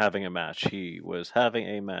having a match. He was having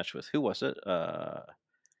a match with, who was it? Was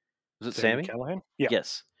it Sammy Callahan? Yeah.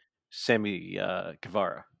 Yes. Sammy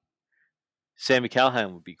Guevara. Sammy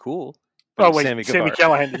Callahan would be cool. Oh, wait. Sammy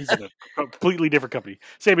Callahan, he's in a completely different company.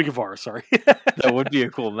 Sammy Guevara, sorry. That would be a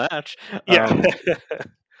cool match. Yeah.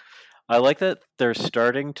 I like that they're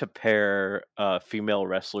starting to pair female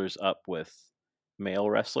wrestlers up with male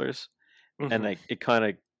wrestlers, and Mhm. it kind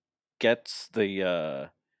of gets the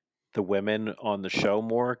women on the show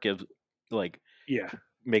more, gives like Yeah.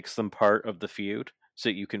 makes them part of the feud, so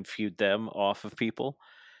you can feud them off of people,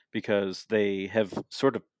 because they've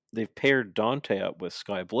paired Dante up with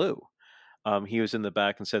Sky Blue. He was in the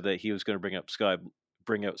back and said that he was going to bring out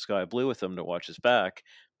Sky Blue with him to watch his back,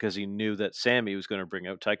 because he knew that Sammy was going to bring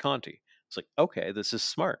out Ty Conti. It's like, okay, this is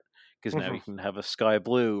smart, because now you Mhm. can have a Sky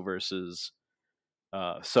Blue versus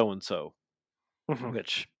so and so, Mhm.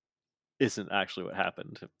 which isn't actually what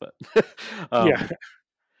happened. But Yeah.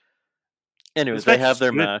 anyways, This they match have was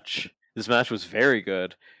their good. match. This match was very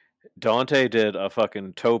good. Dante did a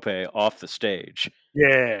fucking tope off the stage,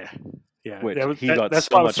 Yeah. Yeah. which he That got that so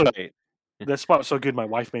spot was much so height. that spot was so good. My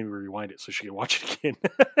wife made me rewind it so she could watch it again.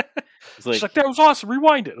 It's She's like, like, "That was awesome.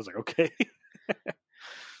 Rewind it." I was like, "Okay."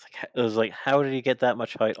 it was like, how did he get that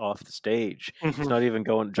much height off the stage? He's Mhm. not even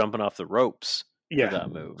jumping off the ropes for Yeah.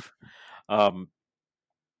 that move. Um,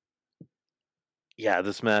 yeah,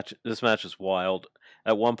 this match is wild.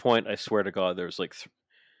 At one point, I swear to God, there was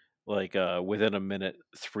within a minute,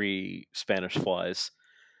 3 Spanish flies.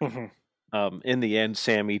 Mhm. In the end,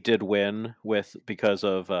 Sammy did win because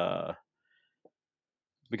of Ty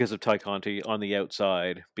Conti on the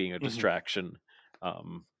outside being a Mhm. distraction,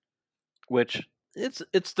 which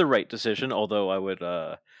it's the right decision. Although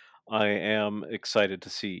I am excited to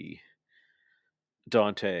see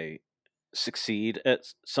Dante succeed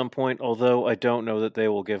at some point. Although I don't know that they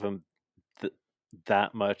will give him th-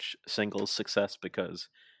 that much singles success, because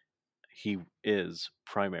he is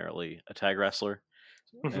primarily a tag wrestler,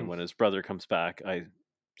 and Mhm. when his brother comes back, I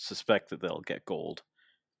suspect that they'll get gold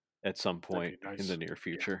at some That'd point be in the nice. near Yeah.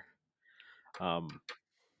 future. Um,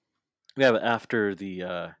 yeah, but after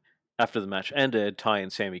the match ended, Ty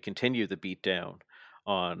and Sammy continue the beatdown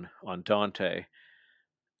on Dante.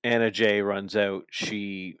 Anna Jay runs out.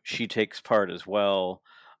 She takes part as well.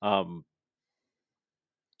 Um,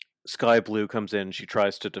 Sky Blue comes in. She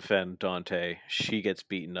tries to defend Dante. She gets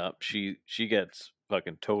beaten up. She gets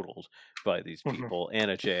fucking totaled by these Mhm. people.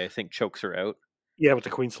 Anna Jay, I think, chokes her out. Yeah, with the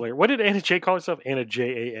Queen Slayer. What did Anna J call herself? Anna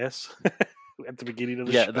JAS at the beginning of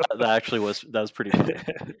the Yeah, show. that actually was pretty funny.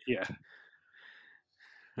 Yeah.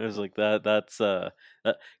 It was like that that's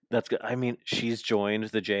good. I mean, she's joined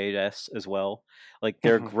the JS as well. Like,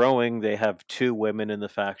 they're Mhm. growing. They have 2 women in the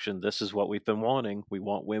faction. This is what we've been wanting. We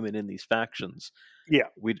want women in these factions. Yeah.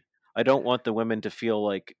 We I don't want the women to feel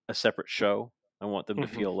like a separate show. I want them to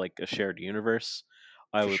Mhm. feel like a shared universe.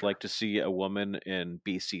 I For would sure. like to see a woman in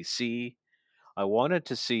BCC. I wanted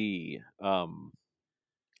to see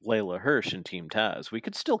Layla Hirsch in Team Taz. We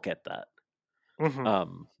could still get that. Mhm.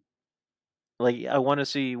 Um, like, I want to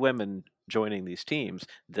see women joining these teams.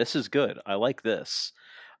 This is good. I like this.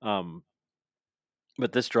 Um,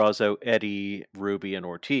 but this draws out Eddie, Ruby, and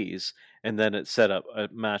Ortiz, and then it set up a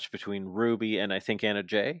match between Ruby and I think Anna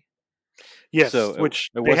Jay. Yes, So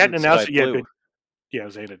which it they hadn't wasn't Sky announced it yet, Blue. but yeah, it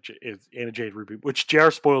was Anna Jade Ruby, which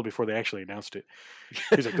JR spoiled before they actually announced it.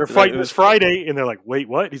 He's like, they're It fighting this was Friday, and they're like, wait,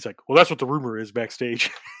 what? He's like, well, that's what the rumor is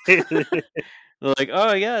backstage. They're like,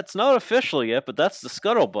 oh yeah, it's not official yet, but that's the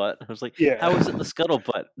scuttlebutt. I was like, how is it the Yeah.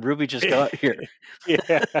 scuttlebutt? Ruby just got here.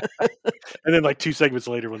 Yeah. And then like 2 segments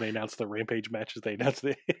later when they announced the Rampage matches, they announced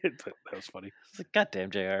it. That was funny. It's like, goddamn,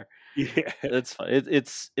 Jr. Yeah. It's fun.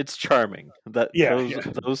 It's charming. That Yeah, those yeah.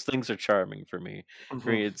 those things are charming for me. For Mhm.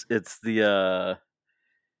 me,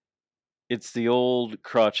 it's the old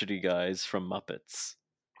crotchety guys from Muppets.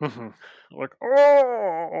 Mhm. Like,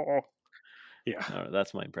 oh yeah. I don't know,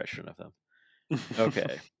 that's my impression of them.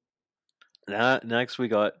 Okay. Next we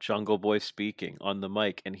got Jungle Boy speaking on the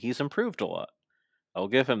mic, and he's improved a lot. I'll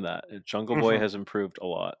give him that. Jungle Boy Mhm. has improved a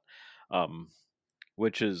lot, um,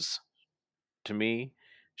 which is, to me,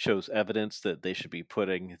 shows evidence that they should be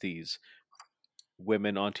putting these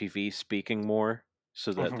women on TV speaking more,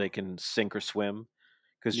 so that Mhm. they can sink or swim.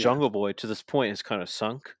 Because Yeah. Jungle Boy, to this point, has kind of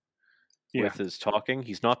sunk Yeah. with his talking.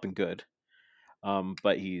 He's not been good,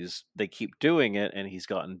 but they keep doing it, and he's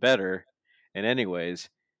gotten better. And anyways,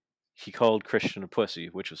 he called Christian a pussy,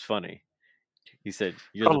 which was funny. He said,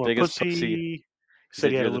 "You're the Called him a biggest pussy." pussy. He Said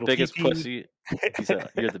said, he had "You're a the little biggest pee-pee. pussy." He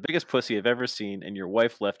said, "You're the biggest pussy I've ever seen, and your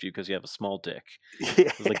wife left you because you have a small dick."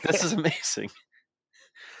 I was like, "This is amazing.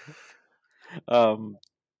 Um,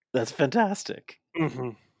 that's fantastic."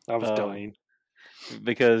 Mhm. I was Um, dying.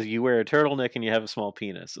 because you wear a turtleneck and you have a small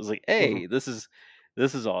penis. I was like, Mhm. "Hey, this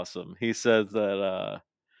is awesome." He said that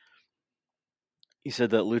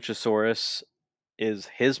Luchasaurus is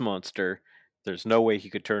his monster. There's no way he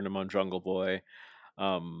could turn him on Jungle Boy.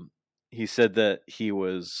 Um, he said that he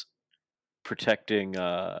was protecting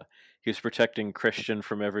he was protecting Christian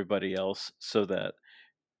from everybody else so that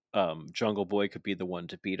Jungle Boy could be the one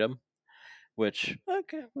to beat him. Which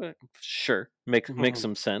okay, sure, makes Mhm.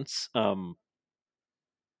 some sense.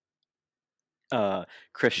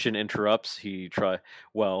 Christian interrupts. He try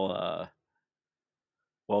while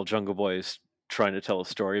while Jungle Boy is trying to tell a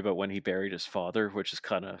story about when he buried his father, which is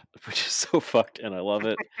which is so fucked, and I love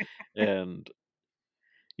it. And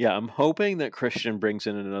yeah, I'm hoping that Christian brings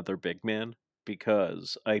in another big man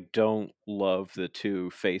because I don't love the two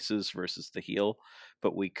faces versus the heel,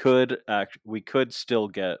 but we could still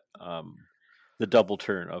get the double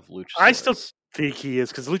turn of I still Luchasaurus. think he is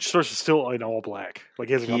because Luchasaurus is still in all black. Like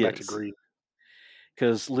he hasn't gone He back to is green.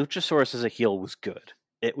 because Luchasaurus as a heel was good.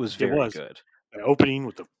 It was It very was good. the opening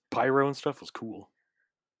with the pyro and stuff was cool.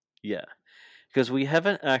 Yeah, because we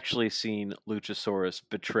haven't actually seen Luchasaurus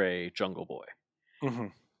betray Jungle Boy, Hmm.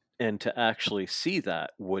 and to actually see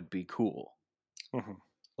that would be cool. Hmm.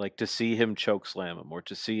 Like to see him choke slam him, or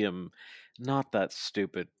to see him not that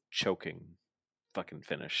stupid choking fucking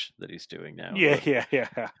finish that he's doing now. Yeah, The yeah, yeah.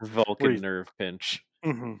 Where Vulcan he's, nerve pinch.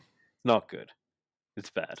 hmm. Not good. It's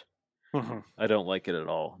bad. Hmm. I don't like it at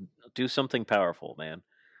all. Do something powerful, man.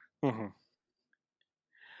 Hmm.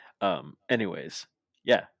 Anyways,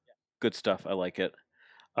 yeah, good stuff. I like it.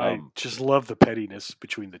 I Um, just love the pettiness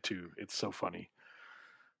between the two. It's so funny.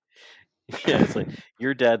 yeah, it's like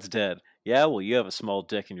your dad's dead. Yeah, well, you have a small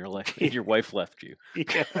dick, and your wife left you.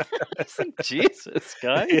 Yeah, It's like Jesus,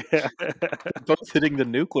 guy. yeah. Both hitting the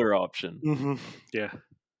nuclear option. Hmm. Yeah,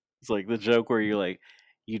 It's like the joke where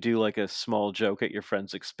you do like a small joke at your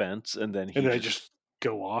friend's expense, and then and then I just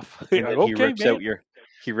go off. and Like, then okay, man.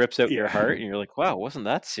 he rips out your Yeah, heart, and you're like, wow, wasn't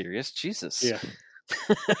that serious? Jesus. yeah.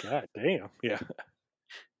 God damn. Yeah.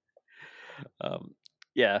 um,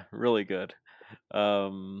 yeah, really good.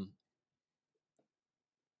 Um,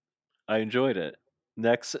 I enjoyed it.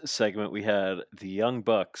 Next segment, we had the Young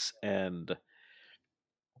Bucks, and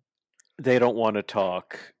they don't want to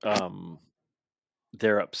talk.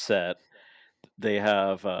 They're upset. They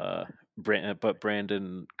have but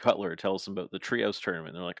Brandon Cutler tells them about the trios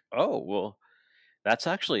tournament. They're like, oh well, that's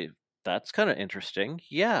kind of interesting.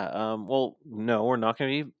 Yeah. Well, no, we're not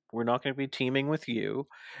going to be teaming with you.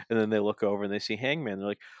 And then they look over and they see Hangman. They're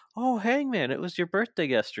like, oh, Hangman, it was your birthday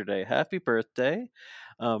yesterday. Happy birthday.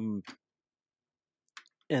 Um,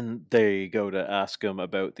 and they go to ask him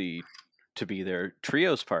about to be their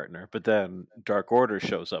trios partner, but then Dark Order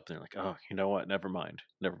shows up and they're like, oh, you know what? Never mind.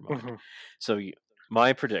 Never mind. Hmm. So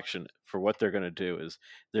my prediction for what they're going to do is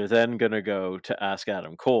they're then going to go to ask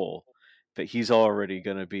Adam Cole, but he's already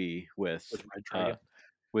going to be With Red uh, Dragon.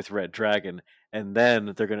 with Red Dragon, and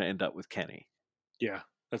then they're going to end up with Kenny. Yeah,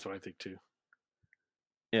 that's what I think too.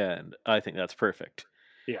 And I think that's perfect.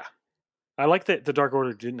 Yeah. I like that the Dark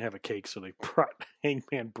Order didn't have a cake, so they brought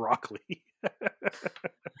Hangman broccoli.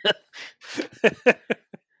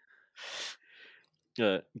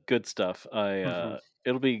 Good stuff. Hmm.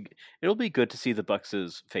 It'll be good to see the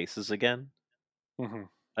Bucks' faces again. Hmm.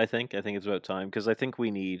 I think it's about time because I think we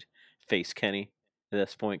need face Kenny at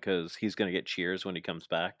this point because he's going to get cheers when he comes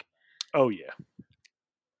back, Oh yeah.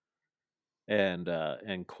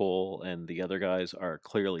 and Cole and the other guys are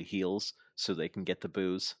clearly heels, so they can get the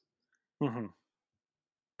booze. Hmm.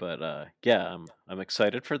 But yeah, I'm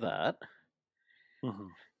excited for that. Hmm.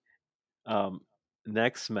 Um,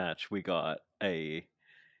 Next match we got a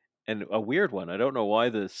weird one. I don't know why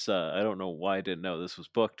this. I don't know why I didn't know this was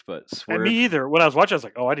booked, but And me either. When I was watching, I was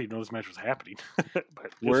like, "Oh, I didn't know this match was happening." But it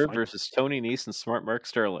was Swerve fine. versus Tony Nese and Smart Mark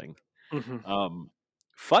Sterling. Hmm. Um,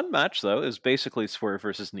 Fun match though. Is basically Swerve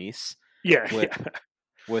versus Nese Yeah, with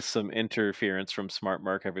yeah, some interference from Smart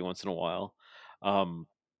Mark every once in a while. Um,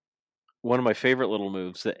 One of my favorite little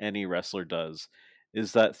moves that any wrestler does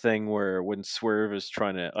is that thing where when Swerve is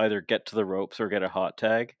trying to either get to the ropes or get a hot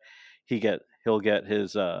tag, he'll get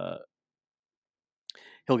his arm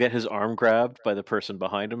grabbed by the person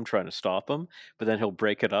behind him trying to stop him, but then he'll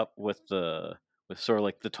break it up with sort of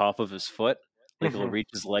like the top of his foot. Like he'll hmm, reach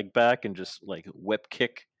his leg back and just like whip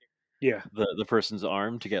kick yeah, the person's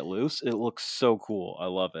arm to get loose. It looks so cool. I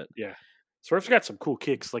love it. yeah. Swerve's got some cool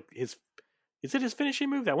kicks. Like his, is it his finishing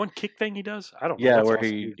move? That one kick thing he does? I don't know. Yeah, That's where awesome.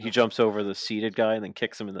 He he does. jumps over the seated guy and then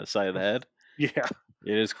kicks him in the side of the head. Yeah.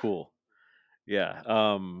 It is cool. Yeah.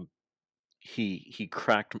 He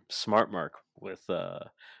cracked Smart Mark with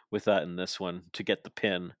that in this one to get the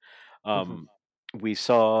pin. Hmm. We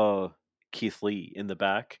saw Keith Lee in the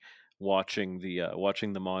back watching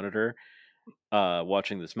the monitor,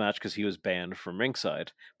 watching this match because he was banned from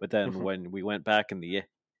ringside. But then Hmm. when we went back in the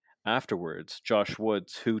afterwards, Josh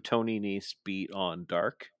Woods, who Tony Nese beat on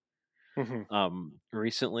Dark, Hmm.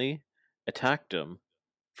 recently, attacked him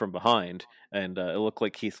from behind, and it looked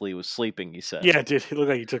like Keith Lee was sleeping. He said, Yeah, it did. It looked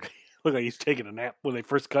like looked like he's taking a nap when they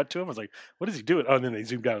first cut to him. I was like, what is he doing? Oh, and then they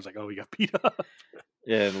zoomed out. I was like, oh, he got beat up.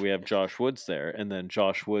 and we have Josh Woods there, and then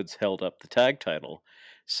Josh Woods held up the tag title.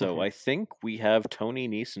 So Mhm. I think we have Tony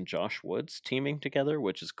Nese and Josh Woods teaming together,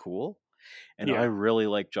 which is cool. And I Yeah. really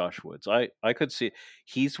like Josh Woods. I could see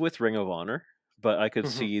he's with Ring of Honor, but I could Mhm.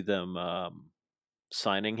 see them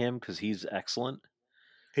signing him because he's excellent,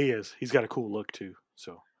 He is. He's got a cool look too.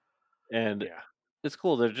 So and yeah. it's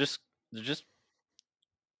cool. They're just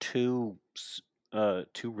two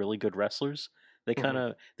two really good wrestlers. They kind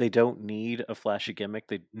Mhm. of they don't need a flashy gimmick.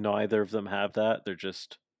 They neither of them have that. They're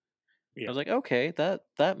just I Yeah. was like, okay,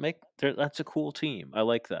 that's a cool team. I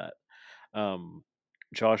like that. Um,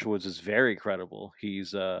 Josh Woods is very credible.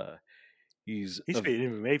 He's He's a an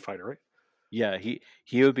MMA fighter, right? yeah,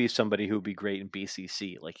 he would be somebody who would be great in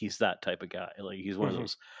BCC. Like he's that type of guy. Like he's one of Mhm.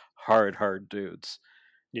 those hard dudes.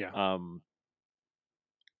 Yeah. Um,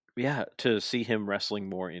 yeah, to see him wrestling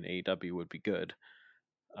more in AEW would be good.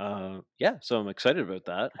 Yeah, so I'm excited about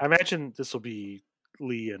that. I imagine this will be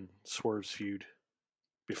Lee and Swerve's feud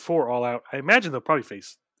before All Out. I imagine they'll probably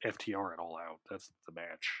face FTR at All Out. That's the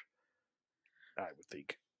match, I would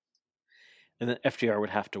think. And then FTR would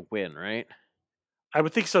have to win, right? I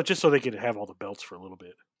would think so, just so they could have all the belts for a little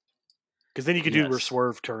bit. Because then you could do where Yes.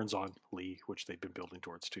 Swerve turns on Lee, which they've been building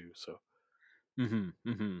towards too. So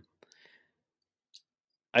Mm-hmm.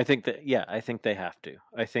 I think that yeah, I think they have to.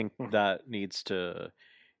 I think Mhm. that needs to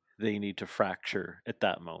they need to fracture at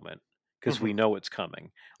that moment because we Mhm. know it's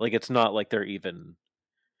coming. Like it's not like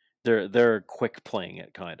they're quick playing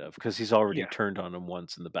it kind of because he's already Yeah. turned on him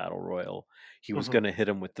once in the battle royal. He was Mhm. going to hit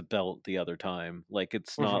him with the belt the other time. Like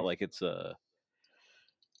it's not Mhm. like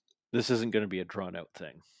this isn't going to be a drawn out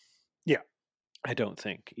thing. Yeah. I don't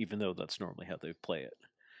think, even though that's normally how they play it.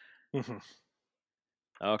 Mhm.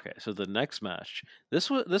 Okay, so the next match. This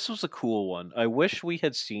was a cool one. I wish we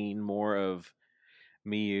had seen more of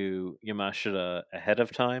Miyu Yamashita ahead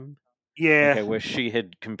of time. Like Yeah. I wish she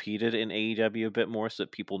had competed in AEW a bit more so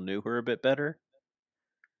that people knew her a bit better.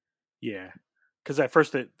 Yeah. Because at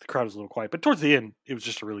first the crowd was a little quiet, but towards the end it was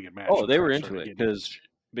just a really good match, Oh, and the they were crowd into started it getting into it.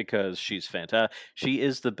 because she's fantastic. She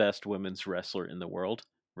is the best women's wrestler in the world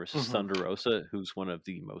versus Mhm. Thunder Rosa, who's one of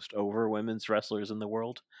the most over women's wrestlers in the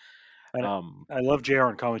world. And Um, I love JR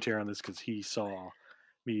on commentary on this because he saw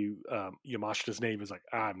me Yamashita's name is like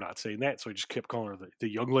I'm not saying that, so he just kept calling her the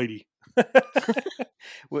young lady.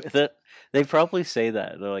 that they probably say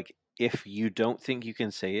that they're like, if you don't think you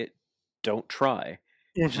can say it, don't try.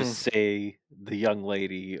 Just Mhm. say the young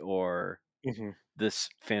lady or Mhm. this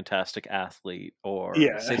fantastic athlete or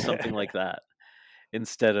say something Yeah. like that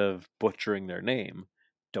instead of butchering their name.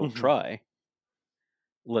 Don't Mhm. try.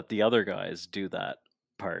 Let the other guys do that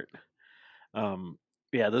part. Um,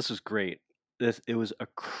 yeah, this was great. It was a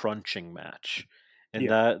crunching match, and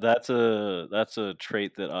Yeah. that's a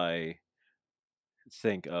trait that I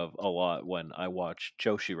think of a lot when I watch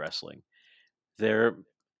Joshi wrestling. Their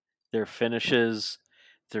their finishes,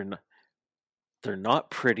 they're not, they're not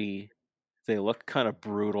pretty. They look kind of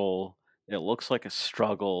brutal. It looks like a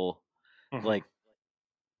struggle. Mhm. Like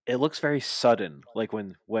it looks very sudden. Like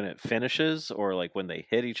when it finishes or like when they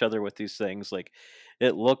hit each other with these things. Like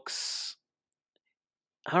it looks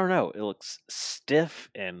I don't know. It looks stiff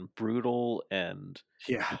and brutal and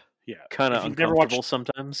Yeah. Yeah. kind If of you've never uncomfortable watched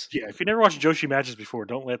sometimes. Yeah, if you never watched Joshi matches before,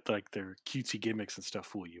 don't let like their cutesy gimmicks and stuff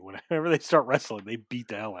fool you. Whenever they start wrestling, they beat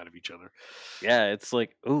the hell out of each other. Yeah, it's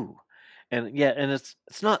like ooh, and yeah, and it's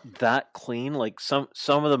not that clean. Like some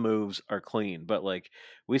of the moves are clean, but like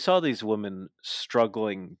we saw these women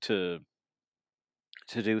struggling to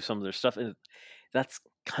do some of their stuff, and that's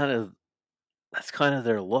kind of that's kind of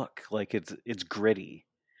their look. Like it's gritty.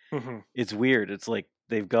 Mhm. It's weird. It's like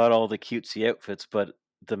they've got all the cutesy outfits, but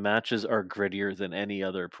the matches are grittier than any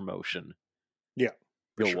other promotion Yeah,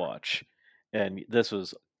 for you'll sure. watch. And this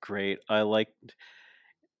was great. I liked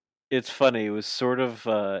it's funny. It was sort of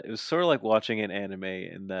like watching an anime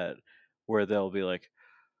in that where they'll be like,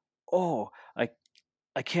 "Oh,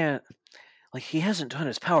 I can't like he hasn't done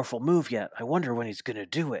his powerful move yet. I wonder when he's going to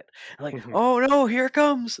do it." And like, Mhm. "Oh no, here it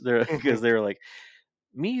comes." They're Mhm. because they were like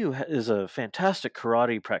Miyu is a fantastic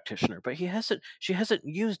karate practitioner, but she hasn't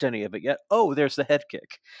used any of it yet. Oh, there's the head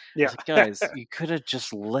kick. I was Yeah. like, guys, you could have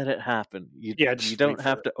just let it happen. Yeah, You just wait don't for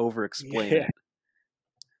have it. to over explain Yeah. it.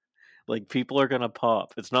 Like people are gonna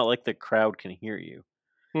pop. It's not like the crowd can hear you.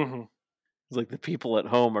 Mhm. It's like the people at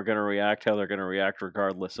home are gonna react how they're gonna react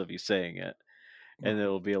regardless of you saying it. And Mhm.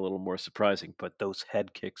 it'll be a little more surprising. But those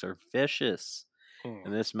head kicks are vicious. Mm.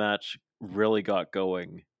 And this match really got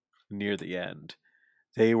going near the end.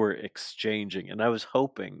 they were exchanging, and I was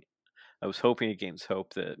hoping against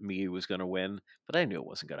hope that Miyu was going to win, but I knew it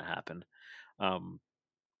wasn't going to happen. Um,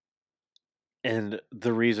 and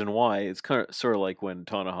the reason why it's kind of sort of like when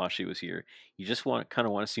Tanahashi was here, you just want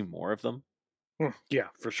to see more of them. Yeah,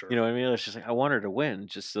 for You sure. know what I mean? It's just like I want her to win,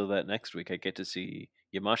 just so that next week I get to see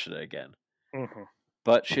Yamashita again. Mm-hmm.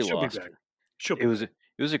 But she She'll be lost. back. She'll It be was back.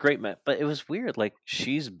 it was a great match, but it was weird. Like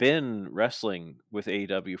she's been wrestling with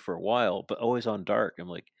AEW for a while, but always on Dark. I'm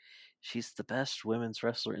like, she's the best women's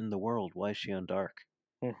wrestler in the world. Why is she on Dark?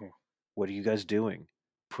 Mm-hmm. What are you guys doing?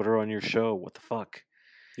 Put her on your show. What the fuck?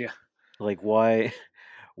 Yeah. Like why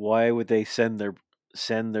why would they send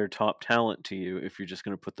their top talent to you if you're just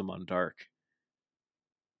going to put them on Dark?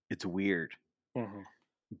 It's weird. Mm-hmm.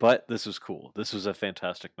 But this was cool. This was a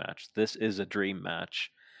fantastic match. This is a dream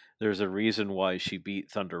match. There's a reason why she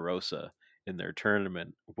beat Thunder Rosa in their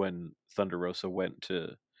tournament when Thunder Rosa went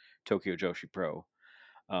to Tokyo Joshi Pro.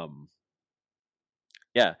 Um,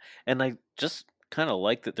 yeah, and I just kind of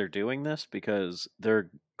like that they're doing this because they're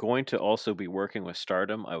going to also be working with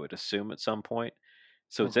Stardom, I would assume, at some point.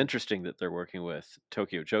 So it's Mm-hmm. interesting that they're working with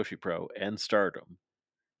Tokyo Joshi Pro and Stardom.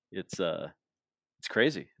 It's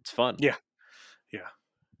crazy. It's fun. Yeah. Yeah.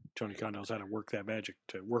 Tony Khan knows how to work that magic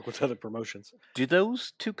to work with other promotions. Do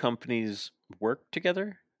those two companies work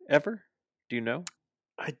together ever? Do you know?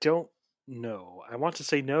 I don't know. I want to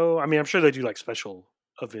say no. I mean, I'm sure they do like special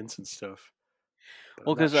events and stuff, but I'm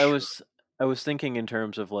Well, not because sure. I was thinking in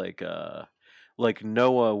terms of like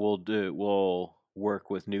Noah will work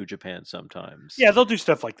with New Japan sometimes. Yeah, they'll do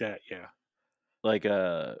stuff like that. Yeah. Like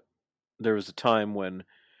there was a time when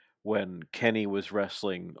Kenny was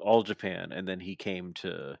wrestling All Japan and then he came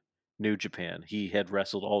to New Japan. He had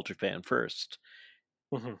wrestled All Japan first.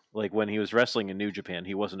 Mm-hmm. Like when he was wrestling in New Japan,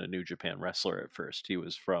 he wasn't a New Japan wrestler at first. He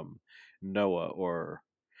was from Noah or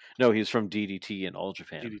no, he was from DDT in All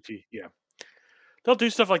Japan. DDT. Yeah. They'll do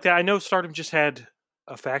stuff like that. I know Stardom just had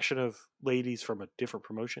a faction of ladies from a different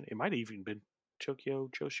promotion. It might have even been Tokyo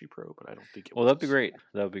Joshi Pro, but I don't think it Well, that'd be was. great.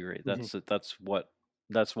 That would be great. Mm-hmm.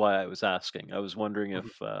 That's why I was asking. I was wondering Mm-hmm.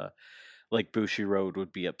 if like Bushi Road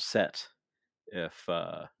would be upset if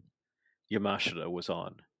Yamashita was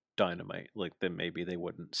on Dynamite. Like then maybe they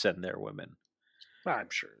wouldn't send their women. I'm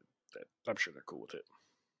sure they're cool with it.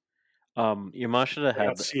 Yamashita They're not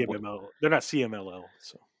had CMML. They're not CMLL.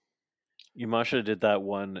 So. Yamashita did that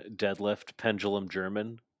one deadlift pendulum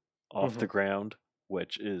German off Mm-hmm. the ground,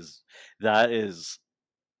 that is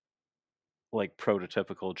like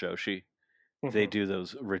prototypical Joshi. They Mm-hmm. do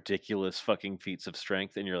those ridiculous fucking feats of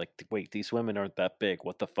strength, and you're like, wait, these women aren't that big.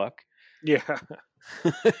 What the fuck? Yeah.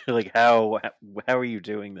 Like how are you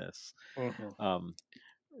doing this? Mm-hmm. Um,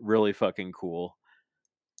 really fucking cool.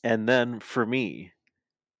 And then for me,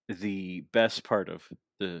 the best part of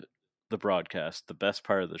the broadcast, the best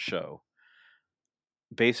part of the show,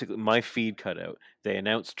 basically my feed cut out. They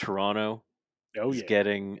announced Toronto Oh is yeah.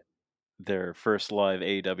 getting their first live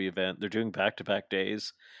AEW event. They're doing back-to-back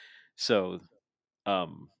days. So,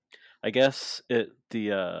 um I guess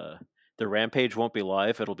the Rampage won't be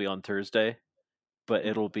live. It'll be on Thursday, but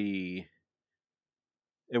Mm-hmm.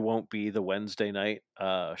 it won't be the Wednesday night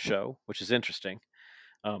show, which is interesting.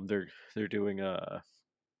 They're they're doing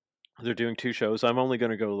they're doing two shows. I'm only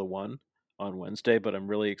going to go to the one on Wednesday, but I'm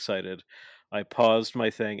really excited. I paused my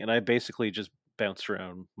thing and I basically just bounced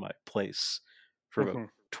around my place for about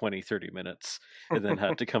 20-30 minutes and then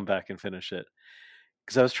had to come back and finish it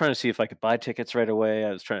because I was trying to see if I could buy tickets right away. I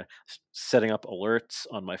was setting up alerts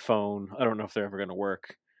on my phone. I don't know if they're ever going to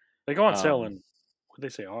work. They go on sale Um, in what they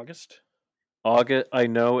say August. August. I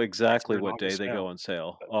know exactly We're in what day August they go now. on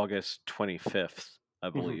sale. August 25th, I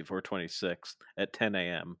Mm-hmm. believe, or 26th at 10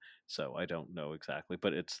 a.m. So I don't know exactly,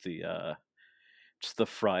 but it's the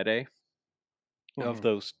Friday of Mm-hmm.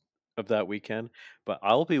 those of that weekend. But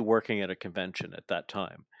I'll be working at a convention at that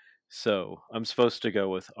time, so I'm supposed to go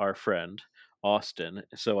with our friend Austin.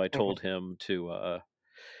 So I Mm-hmm. told him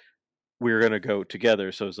we were gonna go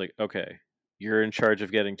together. So I was like, okay, you're in charge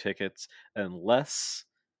of getting tickets, unless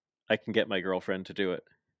I can get my girlfriend to do it.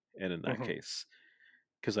 And in that Mm-hmm. case,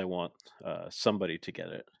 because I want somebody to get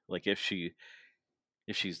it. Like if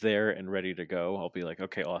she's there and ready to go, I'll be like,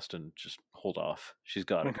 okay, Austin, just hold off. She's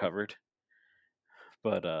got it Mm-hmm. covered.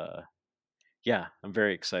 But yeah, I'm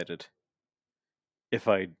very excited. If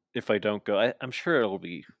I don't go, I'm sure it'll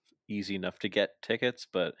be easy enough to get tickets,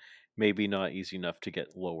 but maybe not easy enough to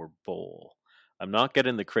get lower bowl. I'm not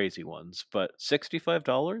getting the crazy ones, but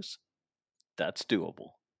 $65, that's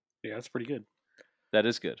doable. Yeah, that's pretty good. That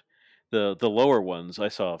is good. The lower ones I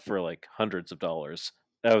saw for like hundreds of dollars.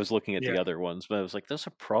 I was looking at the Yeah. other ones, but I was like, those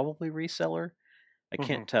are probably reseller. I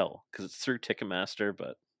can't tell because it's through Ticketmaster,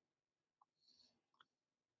 but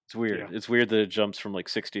it's weird. Yeah. It's weird that it jumps from like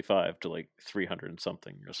 65 to like 300 and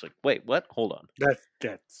something. You're just like, wait, what? Hold on.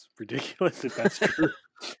 That's ridiculous if that's true.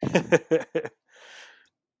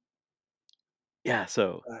 Yeah,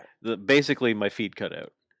 so basically my feed cut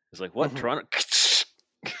out. It's like, what? Toronto?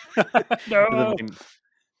 No.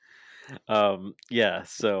 Yeah,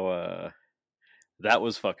 so that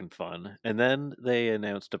was fucking fun. And then they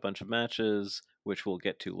announced a bunch of matches, which we'll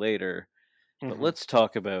get to later. But let's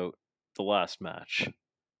talk about the last match,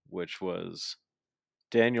 which was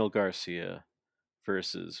Daniel Garcia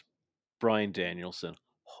versus Bryan Danielson.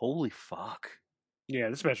 Holy fuck. Yeah,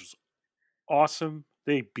 this match was awesome.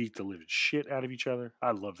 They beat the living shit out of each other.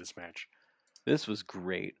 I love this match. This was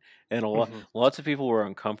great. And lots of people were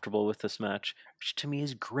uncomfortable with this match, which to me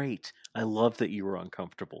is great. I love that you were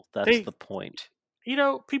uncomfortable. That's the point. You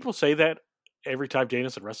know, people say that every time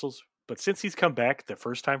Danielson wrestles, but since he's come back the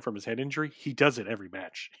first time from his head injury, he does it every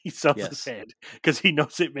match. He sells his head because he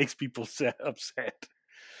knows it makes people upset.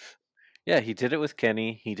 Yeah, he did it with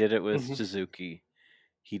Kenny. He did it with Suzuki.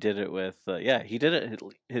 He did it with he did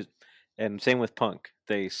it and same with Punk.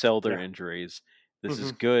 They sell their injuries. This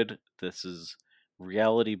is good. This is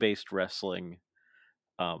reality-based wrestling.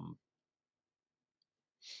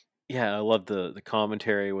 Yeah, I love the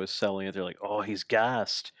commentary was selling it. They're like, "Oh, he's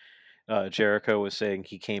gassed." Jericho was saying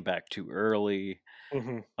he came back too early.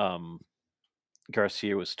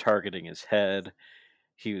 Garcia was targeting his head.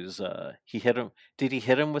 He was he hit him. Did he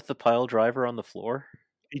hit him with the pile driver on the floor?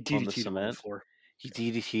 He DDT'd him on the floor. He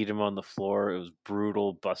DDT'd him on the floor. It was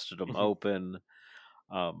brutal. Busted him open.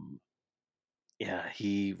 Yeah,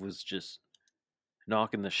 he was just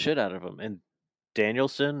knocking the shit out of him. And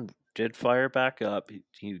Danielson did fire back up.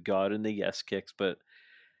 He got in the yes kicks, but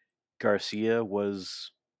Garcia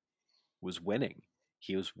was winning.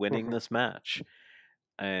 He was winning this match,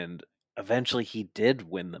 and eventually he did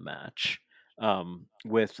win the match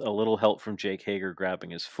with a little help from Jake Hager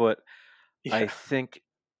grabbing his foot. Yeah. I think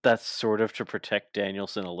that's sort of to protect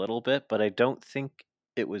Danielson a little bit, but I don't think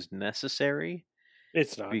it was necessary.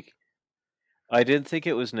 It's not. I didn't think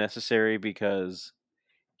it was necessary because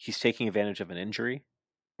he's taking advantage of an injury.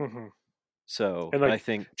 So and like, I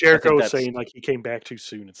think Jericho was saying like he came back too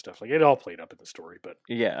soon and stuff. Like it all played up in the story, but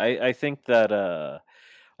yeah, I think that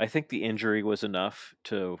I think the injury was enough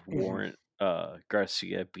to warrant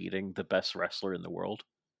Garcia beating the best wrestler in the world.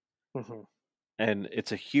 And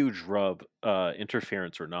it's a huge rub,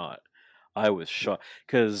 interference or not. I was shocked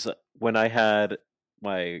because when I had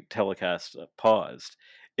my telecast paused,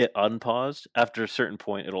 it unpaused. After a certain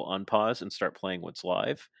point, it'll unpause and start playing what's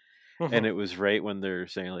live. And it was right when they're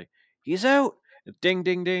saying like, "He's out!" Ding,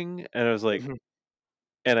 ding, ding. And I was like,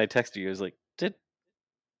 and I texted you. I was like,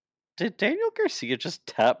 did Daniel Garcia just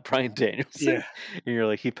tap Bryan Danielson? Yeah. And you're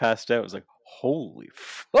like, he passed out. I was like, holy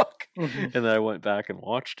fuck. And then I went back and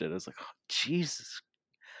watched it. I was like, oh, Jesus.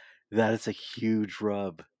 That is a huge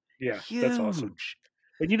rub. Yeah, huge. That's awesome.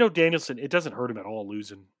 And you know, Danielson, it doesn't hurt him at all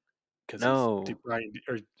losing because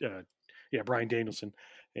he's Bryan Danielson.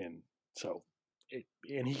 And so,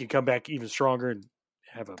 and he can come back even stronger and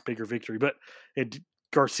have a bigger victory. But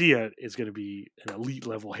Garcia is going to be an elite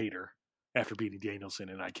level hater after beating Danielson,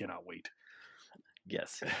 and I cannot wait.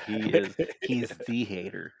 Yes, he is. He's the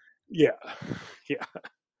hater. Yeah, yeah.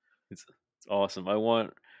 It's awesome. I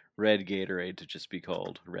want Red Gatorade to just be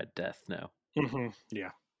called Red Death now.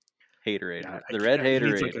 Yeah. Haterade. Yeah, the Red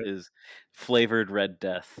Haterade is flavored Red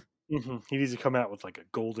Death. He needs to come out with like a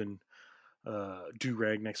golden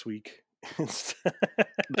do-rag next week.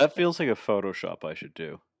 That feels like a Photoshop I should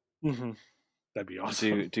do. That'd be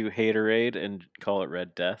awesome. Do Haterade and call it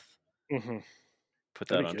Red Death. Put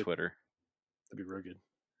that on Twitter. That'd be real good.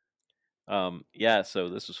 Yeah, so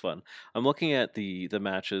this was fun. I'm looking at the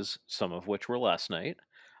matches, some of which were last night.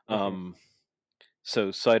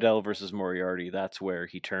 So Seidel versus Moriarty, that's where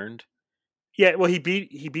he turned. Yeah, well, he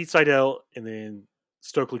beat Seidel, and then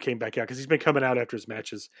Stokely came back out because he's been coming out after his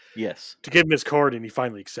matches. Yes, to give him his card, and he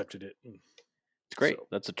finally accepted it. It's great. So,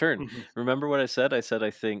 that's a turn. Remember what I said? I said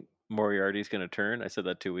I think Moriarty's going to turn. I said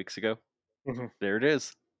that 2 weeks ago. There it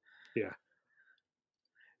is. Yeah.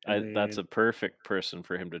 That's a perfect person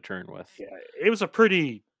for him to turn with. Yeah, it was a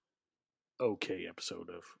pretty okay episode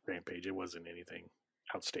of Rampage. It wasn't anything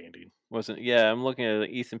outstanding. I'm looking at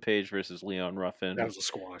Ethan Page versus Leon Ruffin. That was a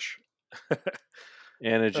squash.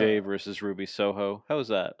 Anna Jay versus Ruby Soho. How was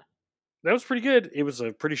that? That was pretty good. It was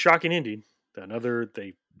a pretty shocking ending.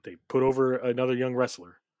 They put over another young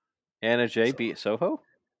wrestler. Anna Jay beat Soho?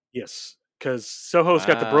 Yes, because Soho's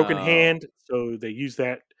got the broken hand, so they used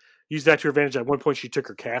that to her advantage. At one point, she took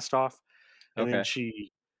her cast off, and then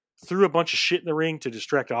she threw a bunch of shit in the ring to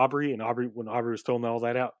distract Aubrey, and when Aubrey was throwing all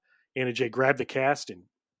that out, Anna Jay grabbed the cast and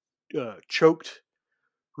choked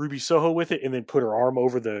Ruby Soho with it, and then put her arm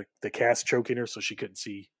over the cast, choking her so she couldn't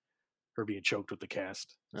see her being choked with the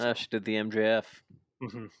cast. So, She did the MJF.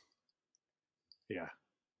 mm-hmm. Yeah.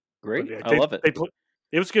 Great. I love it.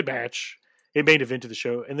 It was a good match. It made event to the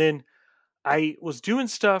show. And then I was doing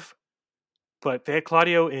stuff, but they had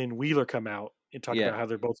Claudio and Wheeler come out and talk about how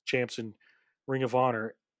they're both champs in Ring of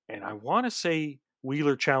Honor. And I want to say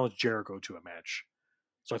Wheeler challenged Jericho to a match.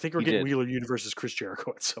 So I think we're getting Wheeler Yuta versus Chris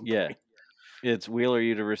Jericho at some point. It's Wheeler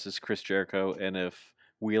Yuta versus Chris Jericho. And if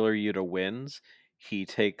Wheeler Yuta wins, he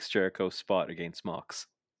takes Jericho's spot against Mox.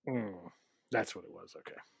 That's what it was.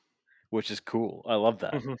 Okay. Which is cool. I love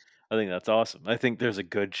that. Mm-hmm. I think that's awesome. I think there's a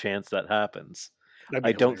good chance that happens.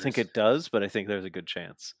 I don't think it does, but I think there's a good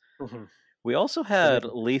chance. Mm-hmm. We also had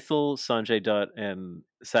Lethal, Sanjay Dutt, and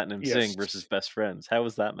Satnam Singh versus Best Friends. How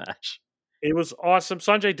was that match? It was awesome.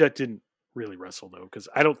 Sanjay Dutt didn't really wrestle, though, because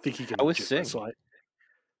I don't think he can wrestle.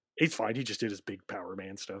 He's fine. He just did his big power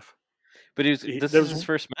man stuff. But this is his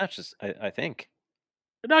first match, I think.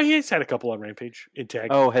 No, he's had a couple on Rampage in tag.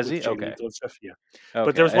 Oh, has he? Okay. Stuff. Yeah. Okay,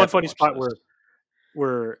 but there was one funny spot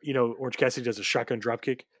where Orange Cassidy does a shotgun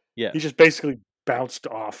dropkick. Yeah. He just basically bounced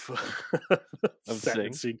off of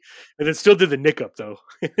Satnam Singh, and then still did the nick up though.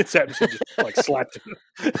 Satnam Singh just slapped him.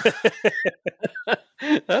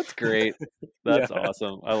 That's great. That's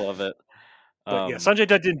awesome. I love it. But Sanjay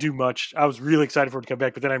Dutt didn't do much. I was really excited for him to come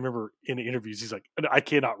back, but then I remember in the interviews he's like, "I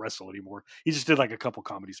cannot wrestle anymore." He just did like a couple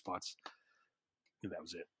comedy spots, and that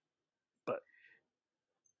was it. But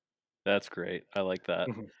that's great. I like that.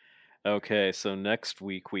 Mm-hmm. Okay, so next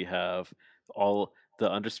week we have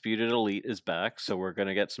the Undisputed Elite is back, so we're going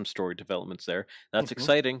to get some story developments there. That's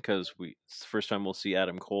exciting because it's the first time we'll see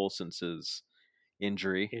Adam Cole since his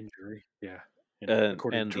injury. Yeah. And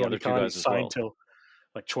the other two guys as well. Till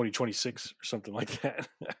like 2026 or something like that.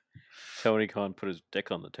 Tony Khan put his dick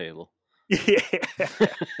on the table.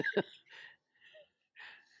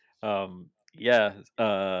 Yeah.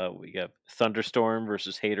 We got Thunderstorm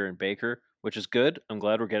versus Hayter and Baker, which is good. I'm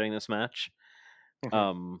glad we're getting this match.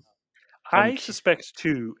 I suspect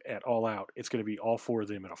too at All Out, it's going to be all four of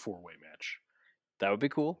them in a 4-way match. That would be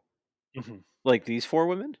cool. Mm-hmm. Like these 4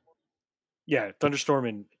 women. Yeah, Thunderstorm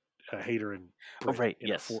and Hayter and Bray right.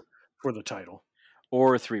 Yes, for the title,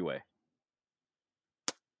 or a 3-way.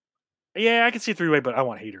 Yeah, I can see 3-way, but I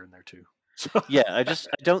want Hayter in there too. So. Yeah, I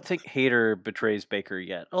don't think Hayter betrays Baker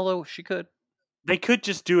yet. Although she could. They could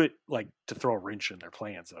just do it like to throw a wrench in their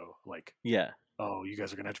plans, though. Like, oh, you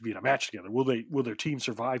guys are gonna have to be in a match together. Will their team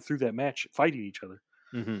survive through that match, fighting each other?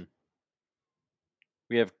 Mm-hmm.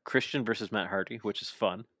 We have Christian versus Matt Hardy, which is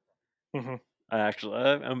fun. Mm-hmm.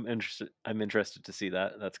 I'm interested. I'm interested to see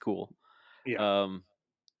that. That's cool. Yeah.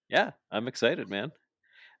 Yeah, I'm excited, man.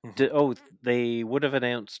 Mm-hmm. They would have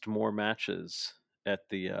announced more matches at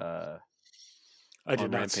the. I did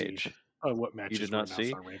not Rampage. See. What matches you did not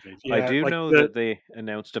see? On Rampage. Yeah, I do know that they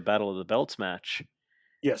announced a Battle of the Belts match.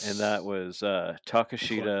 Yes, and that was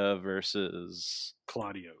Takeshita versus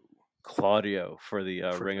Claudio for the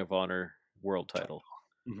Ring of Honor World Title,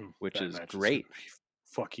 which is great.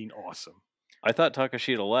 Fucking awesome. I thought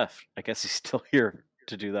Takeshita left. I guess he's still here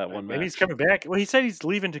to do that one match. Maybe he's coming back. Well, he said he's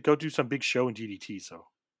leaving to go do some big show in DDT, so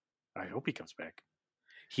I hope he comes back.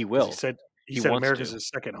 He will. He said America's his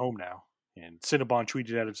second home now. And Cinnabon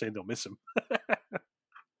tweeted at him saying they'll miss him.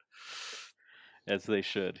 As they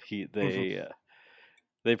should. They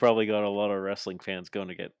probably got a lot of wrestling fans going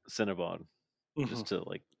to get Cinnabon just to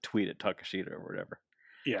like tweet at Takeshita or whatever.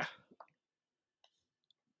 Yeah.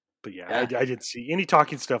 But I didn't see any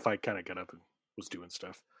talking stuff. I kind of got up and was doing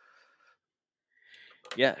stuff.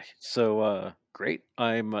 Yeah. So great.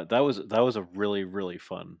 That was a really, really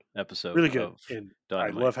fun episode. Really good. And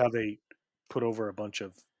Dynamite. I love how they put over a bunch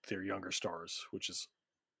of their younger stars, which is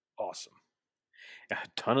awesome. A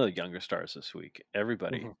ton of younger stars this week.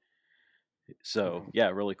 Everybody. So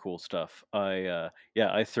really cool stuff. I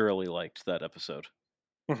thoroughly liked that episode.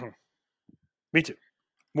 Me too.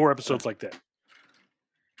 More episodes like that.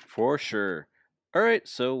 For sure. All right,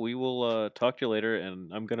 so we will talk to you later,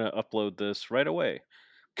 and I'm gonna upload this right away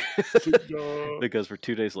because we're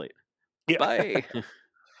 2 days late. Yeah. Bye.